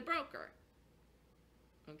getting from the broker.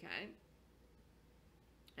 Okay?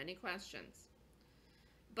 Any questions?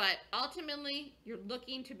 But ultimately, you're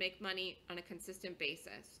looking to make money on a consistent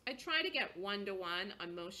basis. I try to get 1-to-1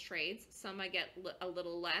 on most trades. Some I get a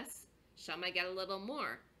little less. Some I get a little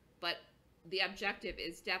more. But the objective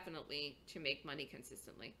is definitely to make money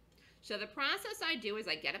consistently. So the process I do is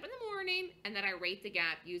I get up in the morning and then I rate the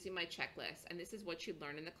gap using my checklist. And this is what you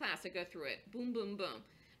learn in the class. I go through it. Boom, boom, boom.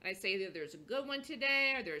 And I say either there's a good one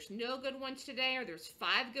today, or there's no good ones today, or there's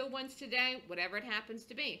 5 good ones today, whatever it happens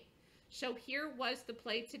to be. So here was the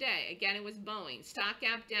play today. Again, it was Boeing. Stock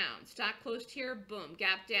gap down. Stock closed here. Boom.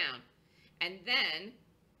 Gap down. And then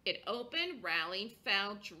it opened, rallied,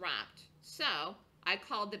 fell, dropped. So I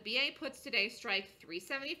called the BA puts today strike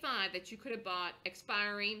 375 that you could have bought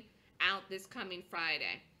expiring out this coming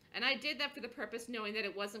Friday. And I did that for the purpose knowing that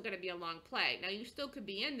it wasn't going to be a long play. Now, you still could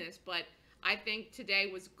be in this, but I think today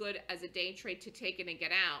was good as a day trade to take it and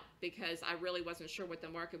get out because I really wasn't sure what the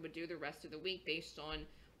market would do the rest of the week based on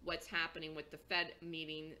what's happening with the Fed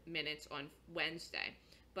meeting minutes on Wednesday.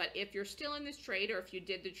 But if you're still in this trade, or if you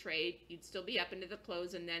did the trade, you'd still be up into the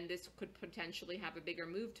close, and then this could potentially have a bigger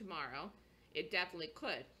move tomorrow. It definitely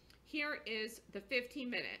could. Here is the 15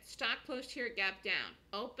 minutes. Stock closed here, gap down.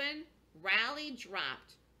 Open, rally,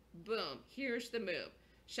 dropped. Boom. Here's the move.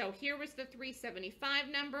 So here was the 375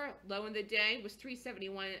 number. Low in the day was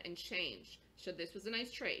 371 and change. So this was a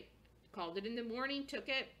nice trade. Called it in the morning, took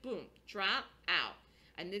it, boom, drop, out.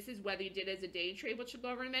 And this is whether you did as a day trade, which we'll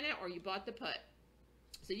go over in a minute, or you bought the put.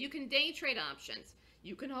 So you can day trade options.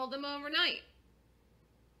 You can hold them overnight.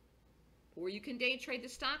 Or you can day trade the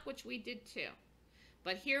stock, which we did too.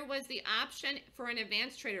 But here was the option for an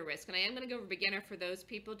advanced trader risk. And I am going to go over beginner for those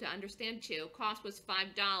people to understand too. Cost was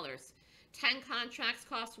 $5. 10 contracts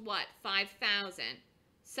cost what? $5,000.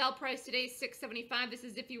 Sell price today is $6.75. This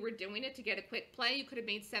is if you were doing it to get a quick play. You could have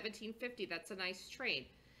made $17.50. That's a nice trade.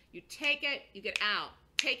 You take it, you get out.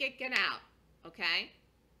 Take it, get out. Okay?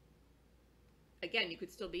 Again, you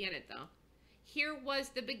could still be in it though. Here was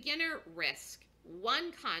the beginner risk.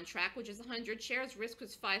 One contract, which is 100 shares, risk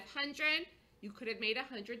was 500. You could have made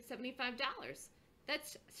 $175.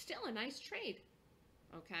 That's still a nice trade.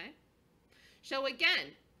 Okay? So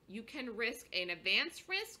again, you can risk an advanced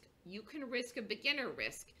risk. You can risk a beginner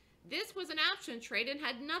risk. This was an option trade and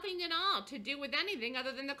had nothing at all to do with anything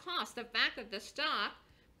other than the cost. The fact that the stock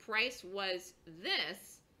price was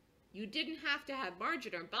this, you didn't have to have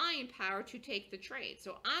margin or buying power to take the trade.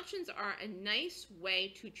 So options are a nice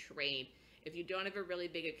way to trade if you don't have a really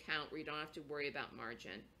big account where you don't have to worry about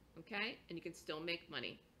margin. Okay? And you can still make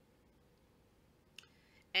money.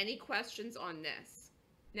 Any questions on this?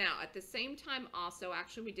 Now, at the same time also,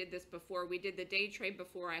 actually we did this before, we did the day trade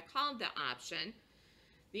before I called the option.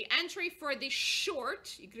 The entry for the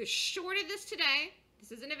short, you could have shorted this today, this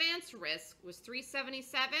is an advanced risk, was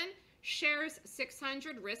 377. Shares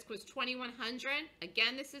 600, risk was 2100.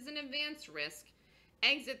 Again, this is an advanced risk.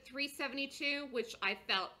 Exit 372, which I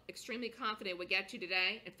felt extremely confident would get to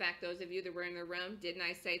today. In fact, those of you that were in the room, didn't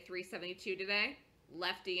I say 372 today?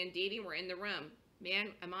 Lefty and Dee Dee were in the room. Man,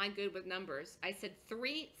 am I good with numbers. I said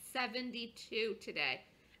 372 today,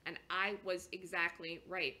 and I was exactly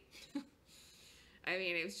right. I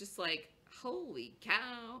mean, it was just like, holy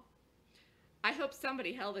cow. I hope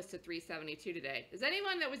somebody held us to 372 today. Does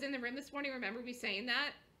anyone that was in the room this morning remember me saying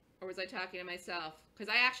that? Or was I talking to myself? Because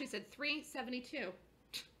I actually said 372.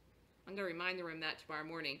 I'm going to remind the room that tomorrow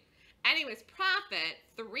morning. Anyways, profit,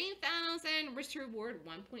 3,000, risk to reward,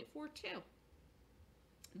 1.42.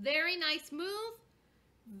 Very nice move.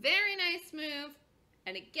 Very nice move.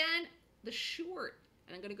 And again, the short.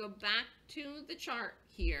 And I'm going to go back to the chart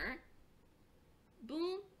here.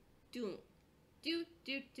 Boom, doom, do.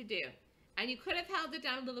 And you could have held it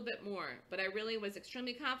down a little bit more, but I really was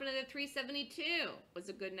extremely confident that 372 was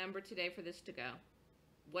a good number today for this to go.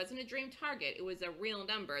 Wasn't a dream target. It was a real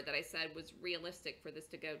number that I said was realistic for this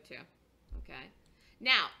to go to. Okay.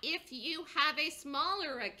 Now, if you have a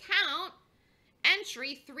smaller account,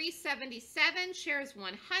 entry 377, shares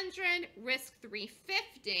 100, risk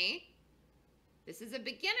 350. This is a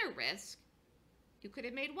beginner risk. You could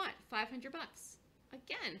have made what? 500 bucks.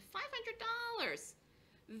 Again, $500.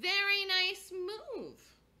 Very nice move.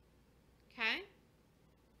 Okay?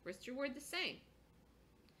 Risk reward the same.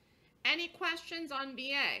 Any questions on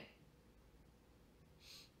BA?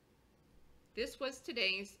 This was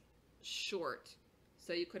today's short.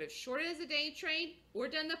 So you could have shorted as a day trade or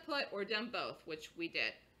done the put or done both, which we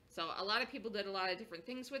did. So a lot of people did a lot of different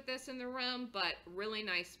things with this in the room, but really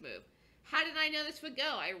nice move. How did I know this would go?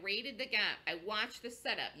 I rated the gap. I watched the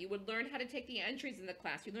setup. You would learn how to take the entries in the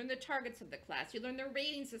class. You learn the targets of the class. You learn the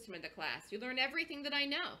rating system in the class. You learn everything that I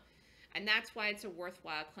know. And that's why it's a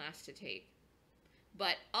worthwhile class to take.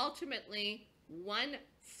 But ultimately, one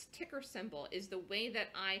ticker symbol is the way that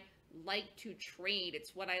I like to trade.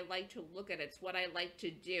 It's what I like to look at. It's what I like to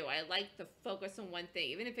do. I like to focus on one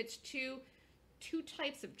thing. Even if it's two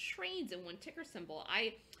types of trades in one ticker symbol,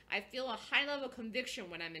 I feel a high level of conviction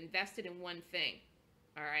when I'm invested in one thing.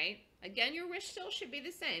 All right. Again, your risk still should be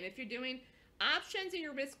the same. If you're doing options and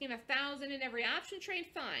you're risking 1,000 in every option trade,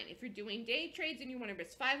 fine. If you're doing day trades and you want to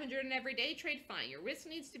risk 500 in every day trade, fine. Your risk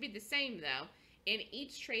needs to be the same though in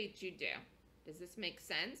each trade you do. Does this make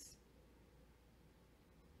sense?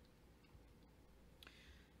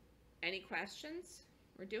 Any questions?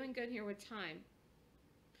 We're doing good here with time.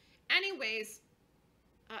 Anyways,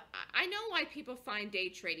 I know why people find day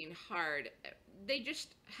trading hard. They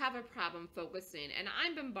just have a problem focusing. And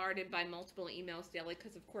I'm bombarded by multiple emails daily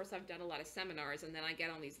because, of course, I've done a lot of seminars. And then I get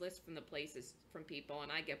on these lists from the places from people.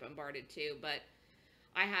 And I get bombarded too. But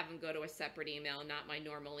I have them go to a separate email, not my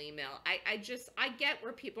normal email. I get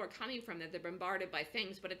where people are coming from, that they're bombarded by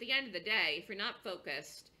things. But at the end of the day, if you're not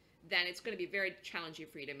focused, then it's going to be very challenging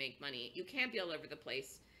for you to make money. You can't be all over the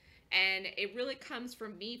place. And it really comes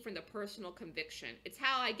from me, from the personal conviction. It's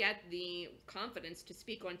how I get the confidence to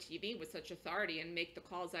speak on TV with such authority and make the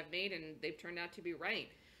calls I've made, and they've turned out to be right.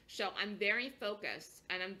 So I'm very focused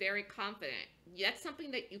and I'm very confident. That's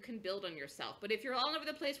something that you can build on yourself. But if you're all over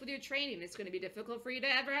the place with your trading, it's going to be difficult for you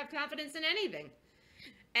to ever have confidence in anything.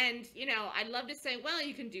 And, you know, I'd love to say, well,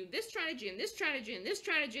 you can do this strategy and this strategy and this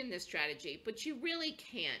strategy and this strategy, but you really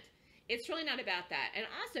can't. It's really not about that. And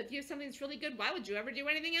also, if you have something that's really good, why would you ever do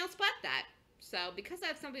anything else but that? So because I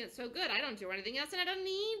have something that's so good, I don't do anything else, and I don't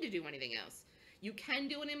need to do anything else. You can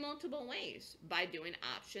do it in multiple ways by doing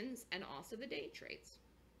options and also the day trades.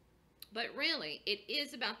 But really, it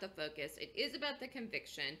is about the focus. It is about the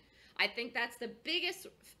conviction. I think that's the biggest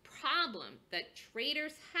problem that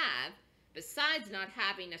traders have, besides not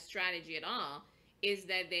having a strategy at all, is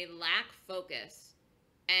that they lack focus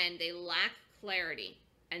and they lack clarity.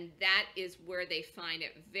 And that is where they find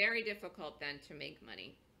it very difficult then to make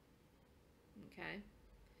money. Okay?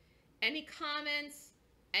 Any comments?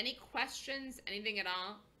 Any questions? Anything at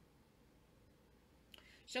all?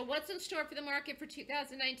 So what's in store for the market for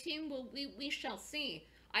 2019? Well, we shall see.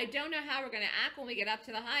 I don't know how we're going to act when we get up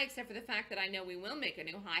to the high, except for the fact that I know we will make a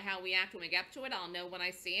new high. How we act when we get up to it, I'll know when I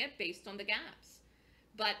see it based on the gaps.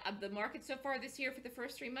 But the market so far this year for the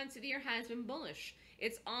first 3 months of the year has been bullish.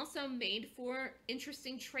 It's also made for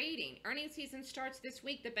interesting trading. Earnings season starts this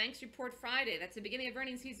week. The banks report Friday. That's the beginning of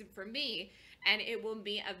earnings season for me. And it will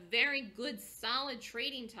be a very good, solid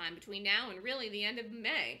trading time between now and really the end of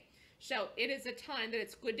May. So it is a time that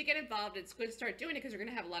it's good to get involved. It's good to start doing it because we're going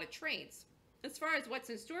to have a lot of trades. As far as what's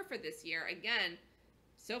in store for this year, again,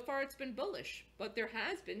 so far it's been bullish, but there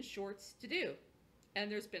has been shorts to do.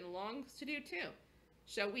 And there's been longs to do too.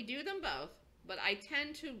 So we do them both, but I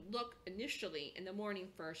tend to look initially in the morning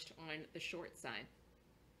first on the short side.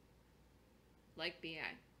 Like BA,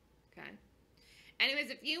 okay? Anyways,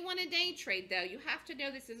 if you want to day trade though, you have to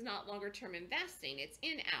know this is not longer term investing. It's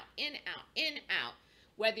in, out, in, out, in, out.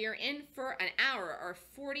 Whether you're in for an hour or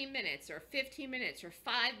 40 minutes or 15 minutes or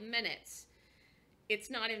 5 minutes,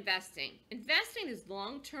 it's not investing. Investing is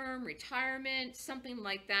long-term, retirement, something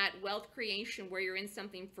like that, wealth creation where you're in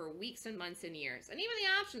something for weeks and months and years. And even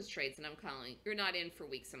the options trades that I'm calling, you're not in for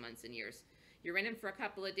weeks and months and years. You're in them for a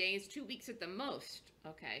couple of days, 2 weeks at the most,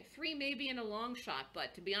 okay? 3 maybe in a long shot,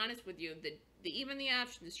 but to be honest with you, even the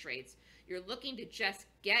options trades, you're looking to just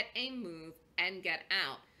get a move and get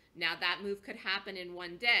out. Now, that move could happen in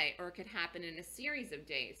one day or it could happen in a series of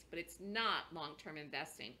days, but it's not long-term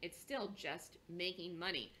investing. It's still just making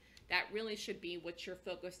money. That really should be what you're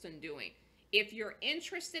focused on doing. If you're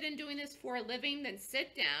interested in doing this for a living, then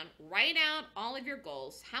sit down, write out all of your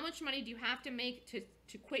goals. How much money do you have to make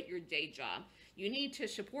to quit your day job? You need to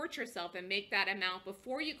support yourself and make that amount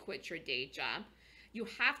before you quit your day job. You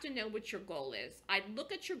have to know what your goal is. I'd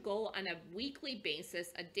look at your goal on a weekly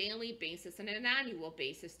basis, a daily basis, and an annual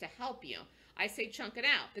basis to help you. I say chunk it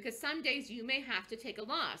out because some days you may have to take a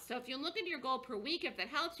loss. So if you look at your goal per week, if that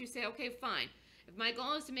helps you, say, okay, fine. If my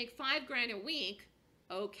goal is to make $5 grand a week,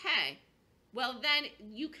 okay. Well, then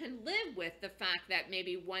you can live with the fact that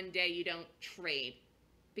maybe one day you don't trade.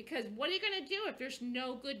 Because what are you going to do if there's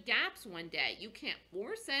no good gaps one day? You can't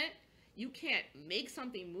force it. You can't make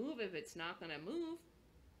something move if it's not going to move.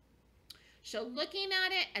 So looking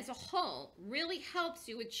at it as a whole really helps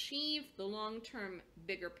you achieve the long-term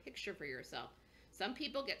bigger picture for yourself. Some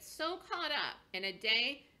people get so caught up in a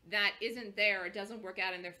day that isn't there or doesn't work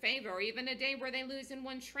out in their favor, or even a day where they lose in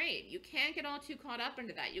one trade. You can't get all too caught up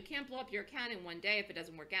into that. You can't blow up your account in one day if it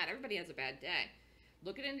doesn't work out. Everybody has a bad day.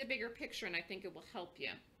 Look at it in the bigger picture, and I think it will help you.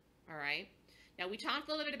 All right? Now, we talked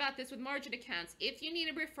a little bit about this with margin accounts. If you need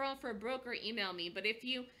a referral for a broker, email me. But if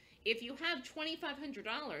you have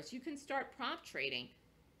 $2,500, you can start prop trading.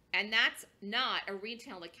 And that's not a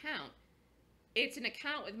retail account. It's an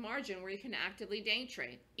account with margin where you can actively day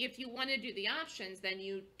trade. If you want to do the options, then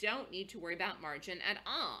you don't need to worry about margin at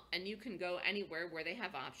all. And you can go anywhere where they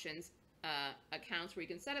have options, accounts where you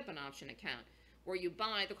can set up an option account, where you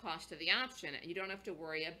buy the cost of the option and you don't have to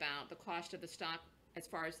worry about the cost of the stock as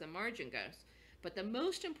far as the margin goes. But the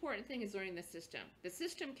most important thing is learning the system. The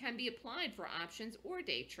system can be applied for options or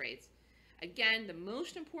day trades. Again, the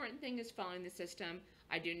most important thing is following the system.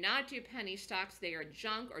 I do not do penny stocks. They are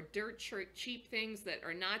junk or dirt cheap things that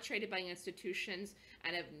are not traded by institutions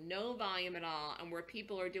and have no volume at all, and where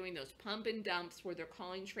people are doing those pump and dumps where they're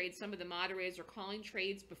calling trades. Some of the moderators are calling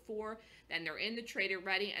trades before, then they're in the trader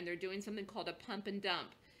ready, and they're doing something called a pump and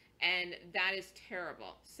dump. And that is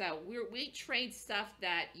terrible. So we trade stuff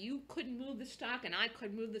that you couldn't move the stock, and I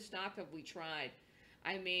could move the stock if we tried.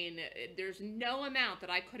 I mean, there's no amount that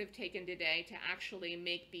I could have taken today to actually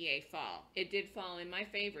make BA fall. It did fall in my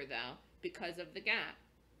favor, though, because of the gap.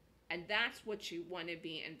 And that's what you want to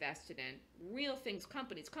be invested in. Real things,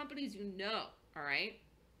 companies you know, all right?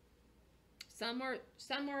 Some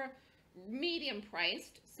are medium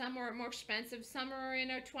priced, some are more expensive, some are in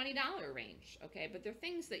a $20 range, okay? But they're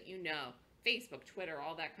things that you know, Facebook, Twitter,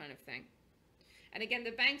 all that kind of thing. And again,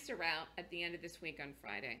 the banks are out at the end of this week on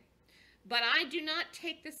Friday. But I do not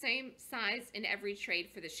take the same size in every trade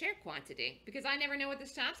for the share quantity because I never know what the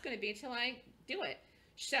stop's going to be until I do it.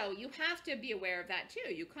 So you have to be aware of that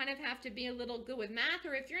too. You kind of have to be a little good with math,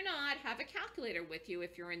 or if you're not, have a calculator with you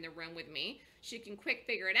if you're in the room with me, so you can quick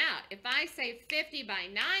figure it out. If I say 50 by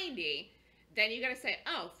 90, then you got to say,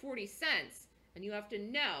 oh, 40 cents. And you have to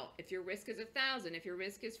know if your risk is 1,000, if your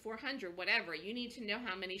risk is 400, whatever. You need to know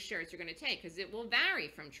how many shares you're going to take, because it will vary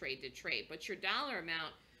from trade to trade, but your dollar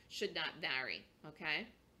amount should not vary, okay?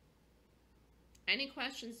 Any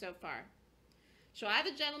questions so far? So I have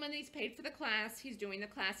a gentleman, he's paid for the class. He's doing the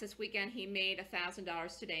class this weekend. He made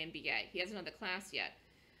 $1,000 today in BA. He hasn't done the class yet.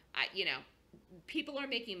 You know, people are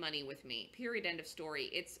making money with me, period, end of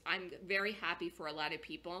story. I'm very happy for a lot of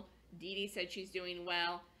people. Dee Dee said she's doing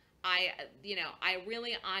well. I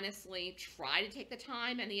really honestly try to take the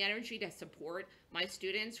time and the energy to support my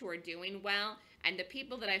students who are doing well. And the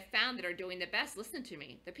people that I've found that are doing the best, listen to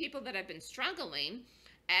me. The people that have been struggling,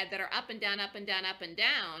 that are up and down, up and down, up and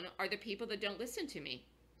down, are the people that don't listen to me.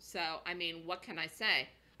 So, I mean, what can I say?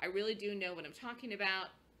 I really do know what I'm talking about.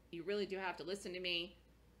 You really do have to listen to me.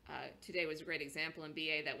 Today was a great example in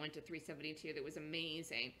BA that went to 372. That was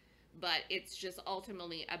amazing. But it's just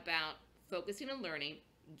ultimately about focusing on learning,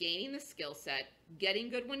 gaining the skill set, getting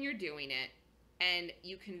good when you're doing it, and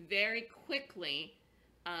you can very quickly,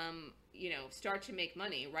 start to make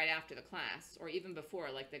money right after the class, or even before,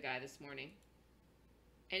 like the guy this morning.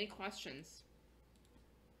 Any questions?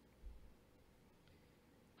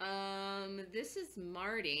 This is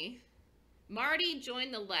Marty. Marty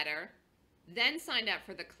joined the letter, then signed up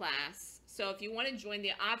for the class. So if you want to join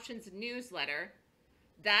the options newsletter,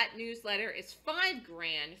 that newsletter is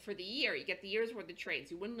 $5,000 for the year. You get the year's worth of trades.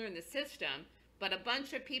 You wouldn't learn the system, but a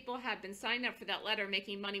bunch of people have been signed up for that letter,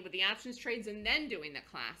 making money with the options trades and then doing the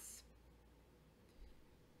class.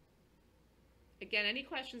 Again, any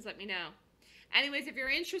questions, let me know. Anyways, if you're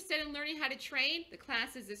interested in learning how to trade, the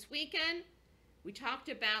class is this weekend. We talked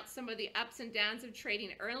about some of the ups and downs of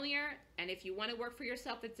trading earlier, and if you want to work for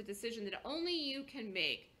yourself, it's a decision that only you can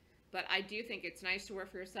make. But I do think it's nice to work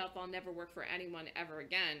for yourself. I'll never work for anyone ever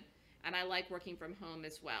again, and I like working from home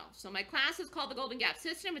as well. So my class is called the Golden Gap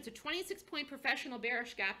System. It's a 26-point professional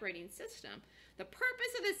bearish gap rating system. The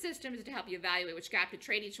purpose of this system is to help you evaluate which gap to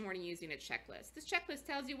trade each morning using a checklist. This checklist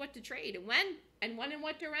tells you what to trade and when in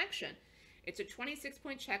what direction. It's a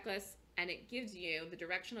 26-point checklist, and it gives you the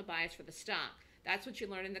directional bias for the stock. That's what you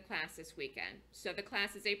learn in the class this weekend. So the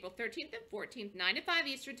class is April 13th and 14th, 9 to 5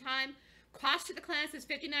 Eastern Time. Cost of the class is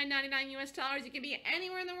 $59.99 US dollars. You can be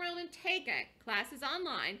anywhere in the world and take it. Class is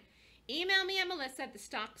online. Email me at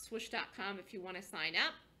melissa@thestockswoosh.com if you want to sign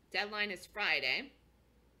up. Deadline is Friday.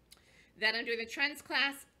 Then I'm doing the trends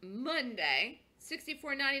class Monday.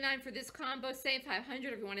 $64.99 for this combo. Save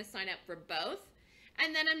 $500 if you want to sign up for both.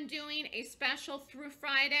 And then I'm doing a special through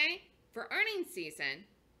Friday for earnings season.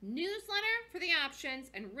 Newsletter for the options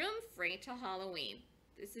and room free till Halloween.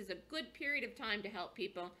 This is a good period of time to help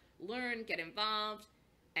people learn, get involved,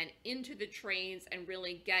 and into the trades and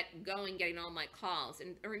really get going, getting all my calls.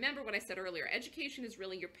 And remember what I said earlier, education is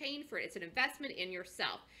really, you're paying for it. It's an investment in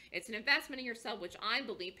yourself. It's an investment in yourself, which I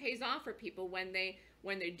believe pays off for people when they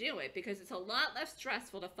do it, because it's a lot less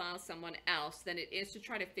stressful to follow someone else than it is to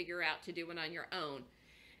try to figure out to do it on your own.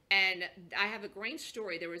 And I have a great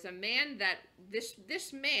story. There was a man that,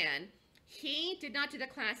 this man, he did not do the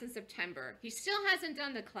class in September. He still hasn't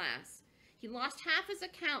done the class. He lost half his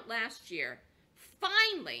account last year.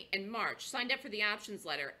 Finally, in March, signed up for the options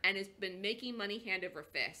letter and has been making money hand over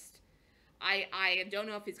fist. I don't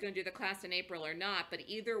know if he's going to do the class in April or not, but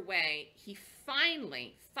either way, he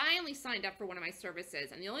finally signed up for one of my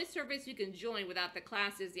services. And the only service you can join without the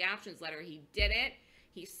class is the options letter. He did it.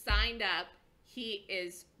 He signed up. He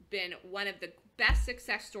has been one of the best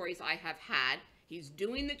success stories I have had. He's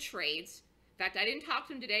doing the trades. In fact, I didn't talk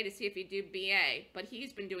to him today to see if he'd do BA, but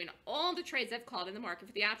he's been doing all the trades I've called in the market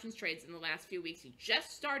for the options trades in the last few weeks. He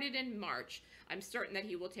just started in March. I'm certain that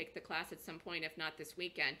he will take the class at some point, if not this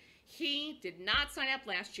weekend. He did not sign up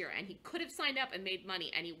last year, and he could have signed up and made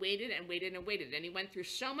money, and he waited and waited and waited, and he went through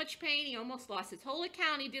so much pain, he almost lost his whole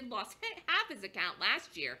account. He did lost half his account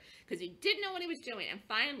last year because he didn't know what he was doing, and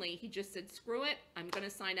finally, he just said, screw it, I'm going to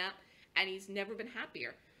sign up, and he's never been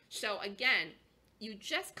happier. So again, you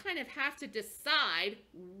just kind of have to decide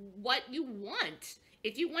what you want,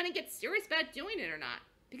 if you want to get serious about doing it or not,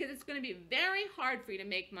 because it's going to be very hard for you to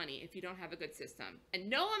make money if you don't have a good system. And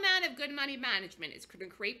no amount of good money management is going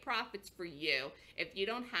to create profits for you if you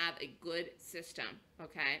don't have a good system,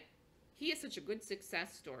 okay? He is such a good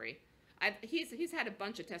success story. He's had a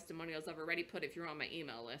bunch of testimonials I've already put if you're on my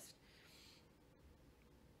email list.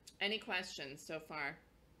 Any questions so far?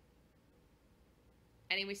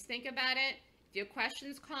 Anyways, think about it. If you have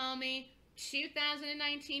questions, call me.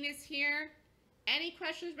 2019 is here. Any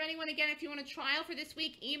questions from anyone? Again, if you want a trial for this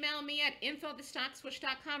week, email me at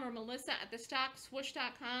info@thestockswoosh.com or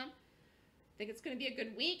melissa@thestockswoosh.com. I think it's going to be a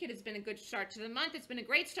good week. It has been a good start to the month. It's been a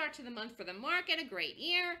great start to the month for the market, a great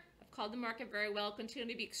year. I've called the market very well.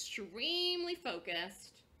 Continue to be extremely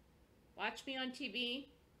focused. Watch me on TV.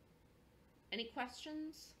 Any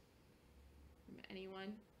questions from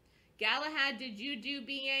anyone? Galahad, did you do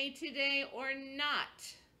BA today or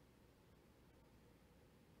not?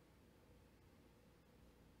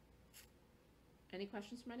 Any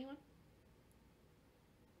questions from anyone?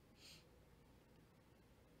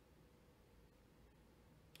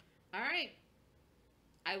 All right.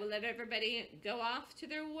 I will let everybody go off to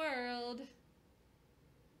their world.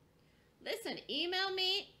 Listen, email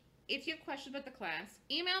me if you have questions about the class.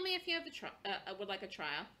 Email me if you have would like a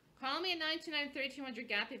trial. Call me at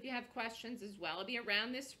 929-3200-GAP if you have questions as well. I'll be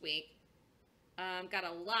around this week. Got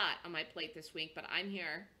a lot on my plate this week, but I'm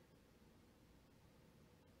here.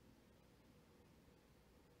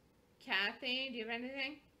 Kathy, do you have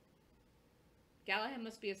anything? Galahad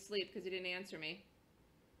must be asleep because he didn't answer me.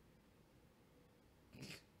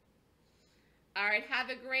 All right, have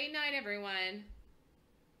a great night, everyone.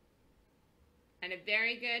 And a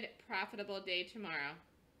very good, profitable day tomorrow.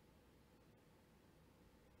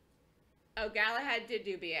 Oh, Galahad did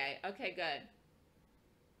do BA. Okay, good.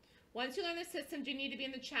 Once you learn the system, do you need to be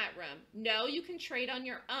in the chat room? No, you can trade on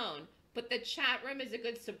your own. But the chat room is a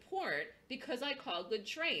good support because I call good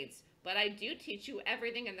trades. But I do teach you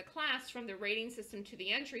everything in the class from the rating system to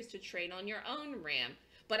the entries to trade on your own RAM.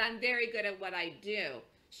 But I'm very good at what I do.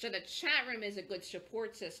 So the chat room is a good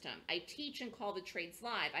support system. I teach and call the trades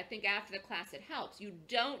live. I think after the class it helps. You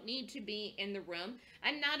don't need to be in the room.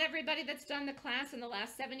 And not everybody that's done the class in the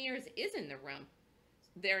last 7 years is in the room.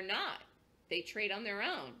 They're not. They trade on their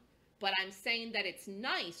own. But I'm saying that it's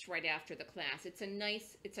nice right after the class. It's a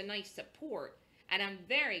nice support. And I'm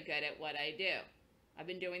very good at what I do. I've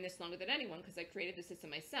been doing this longer than anyone because I created the system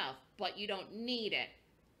myself. But you don't need it.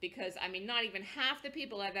 Because, I mean, not even half the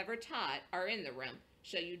people I've ever taught are in the room.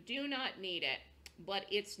 So you do not need it. But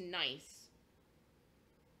it's nice.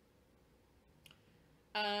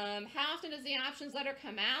 How often does the options letter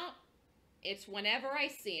come out? It's whenever I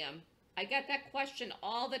see them. I get that question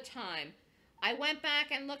all the time. I went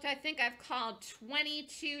back and looked. I think I've called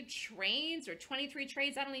 22 trades or 23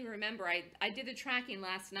 trades. I don't even remember. I did the tracking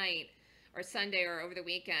last night or Sunday or over the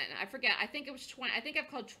weekend. I forget. I think it was 20. I think I've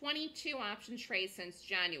called 22 option trades since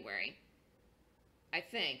January. I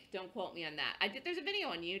think. Don't quote me on that. There's a video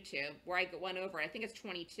on YouTube where I went over it. I think it's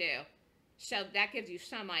 22. So that gives you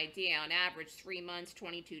some idea. On average, 3 months,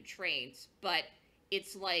 22 trades. But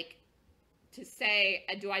it's like to say,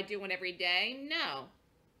 do I do one every day? No.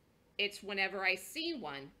 It's whenever I see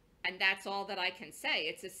one. And that's all that I can say.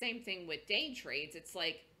 It's the same thing with day trades. It's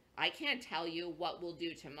like, I can't tell you what we'll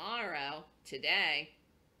do tomorrow, today.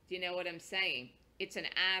 Do you know what I'm saying? It's an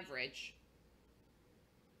average.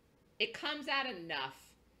 It comes out enough.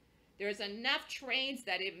 There's enough trades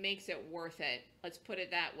that it makes it worth it. Let's put it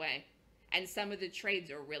that way. And some of the trades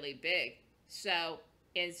are really big. So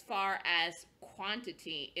as far as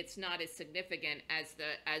quantity, it's not as significant as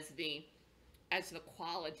the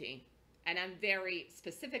quality. And I'm very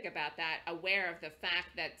specific about that, aware of the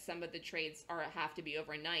fact that some of the trades have to be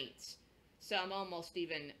overnights. So I'm almost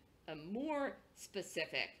even more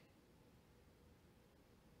specific.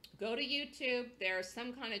 Go to YouTube. There's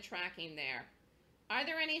some kind of tracking there. Are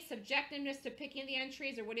there any subjectiveness to picking the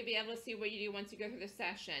entries, or would you be able to see what you do once you go through the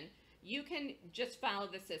session? You can just follow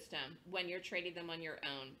the system when you're trading them on your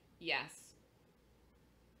own. Yes.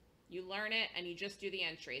 You learn it and you just do the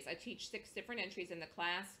entries. I teach 6 different entries in the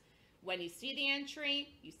class. When you see the entry,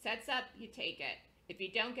 you sets up, you take it. If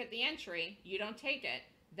you don't get the entry, you don't take it.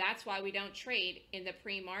 That's why we don't trade in the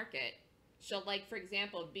pre-market. So like, for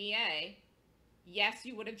example, BA, yes,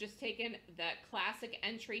 you would have just taken the classic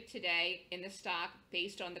entry today in the stock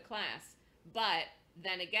based on the class. But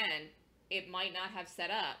then again, it might not have set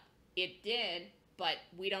up. It did, but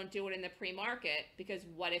we don't do it in the pre-market because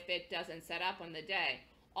what if it doesn't set up on the day?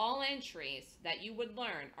 All entries that you would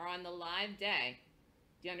learn are on the live day.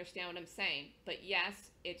 Do you understand what I'm saying? But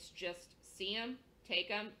yes, it's just see them, take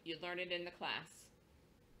them, you learn it in the class.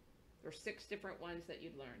 There's 6 different ones that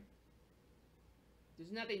you'd learn.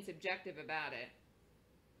 There's nothing subjective about it.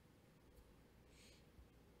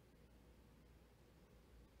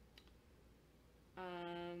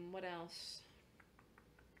 What else?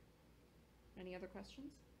 Any other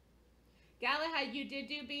questions? Galahad, you did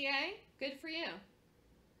do BA? Good for you.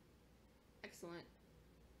 Excellent.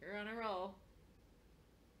 You're on a roll.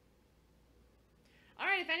 All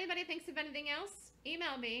right, if anybody thinks of anything else,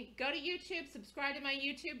 email me. Go to YouTube, subscribe to my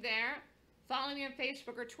YouTube there. Follow me on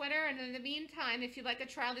Facebook or Twitter. And in the meantime, if you'd like a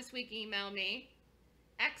trial this week, email me.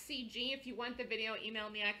 XCG, if you want the video, email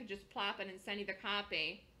me. I could just plop it and send you the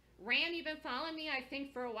copy. Ram, you've been following me, I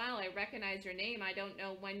think, for a while. I recognize your name. I don't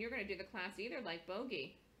know when you're going to do the class either, like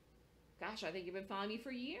Bogey. Gosh, I think you've been following me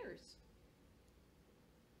for years.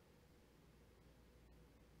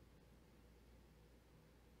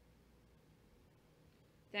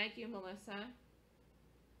 Thank you, Melissa.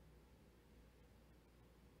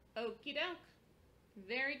 Okie doke.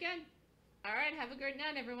 Very good. All right, have a good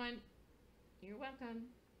night, everyone. You're welcome.